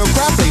Easer, he's a real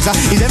crowd pleaser.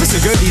 He's ever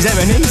so good, he's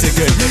Ebenezer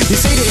Good. You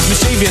see that he's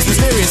mischievous,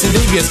 mysterious and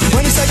devious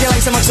when he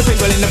circulates amongst the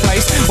people in the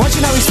place. Once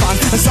you know he's fun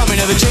and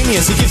something of a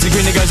genius, he gives a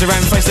grin that goes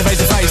around face to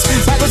face to face.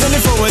 Backwards and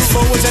then forwards,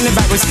 forwards and then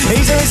backwards.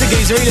 Easer is a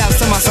geezer, he loves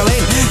to muscle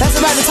in. That's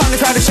about the time the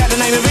crowd will shout the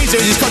name of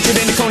Easer as he's conjured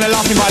in the corner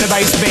laughing by the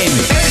bass bin.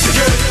 Easy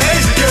good,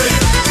 easy good.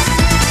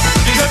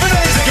 He's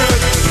Ebenezer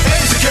Good.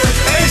 Easy good,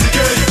 easy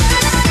good.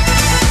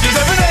 He's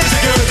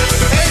Ebenezer Good.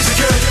 Easy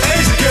good,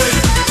 easy good.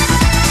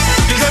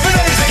 He's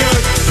Ebenezer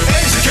Good.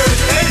 Easy good,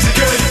 easy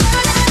good.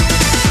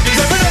 He's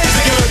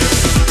Ebenezer Good.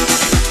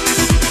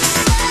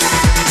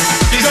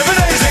 He's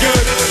Ebenezer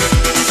Good.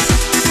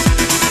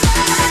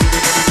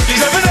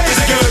 He's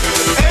Ebenezer Good.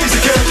 Easy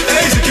good,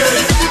 easy good.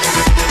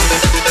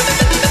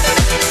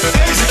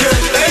 Easy good,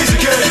 easy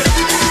good.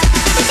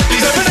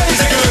 He's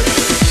Ebenezer Good.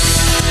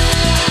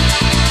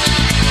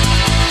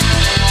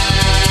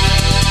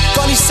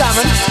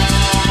 Salmon,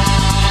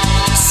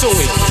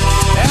 soy.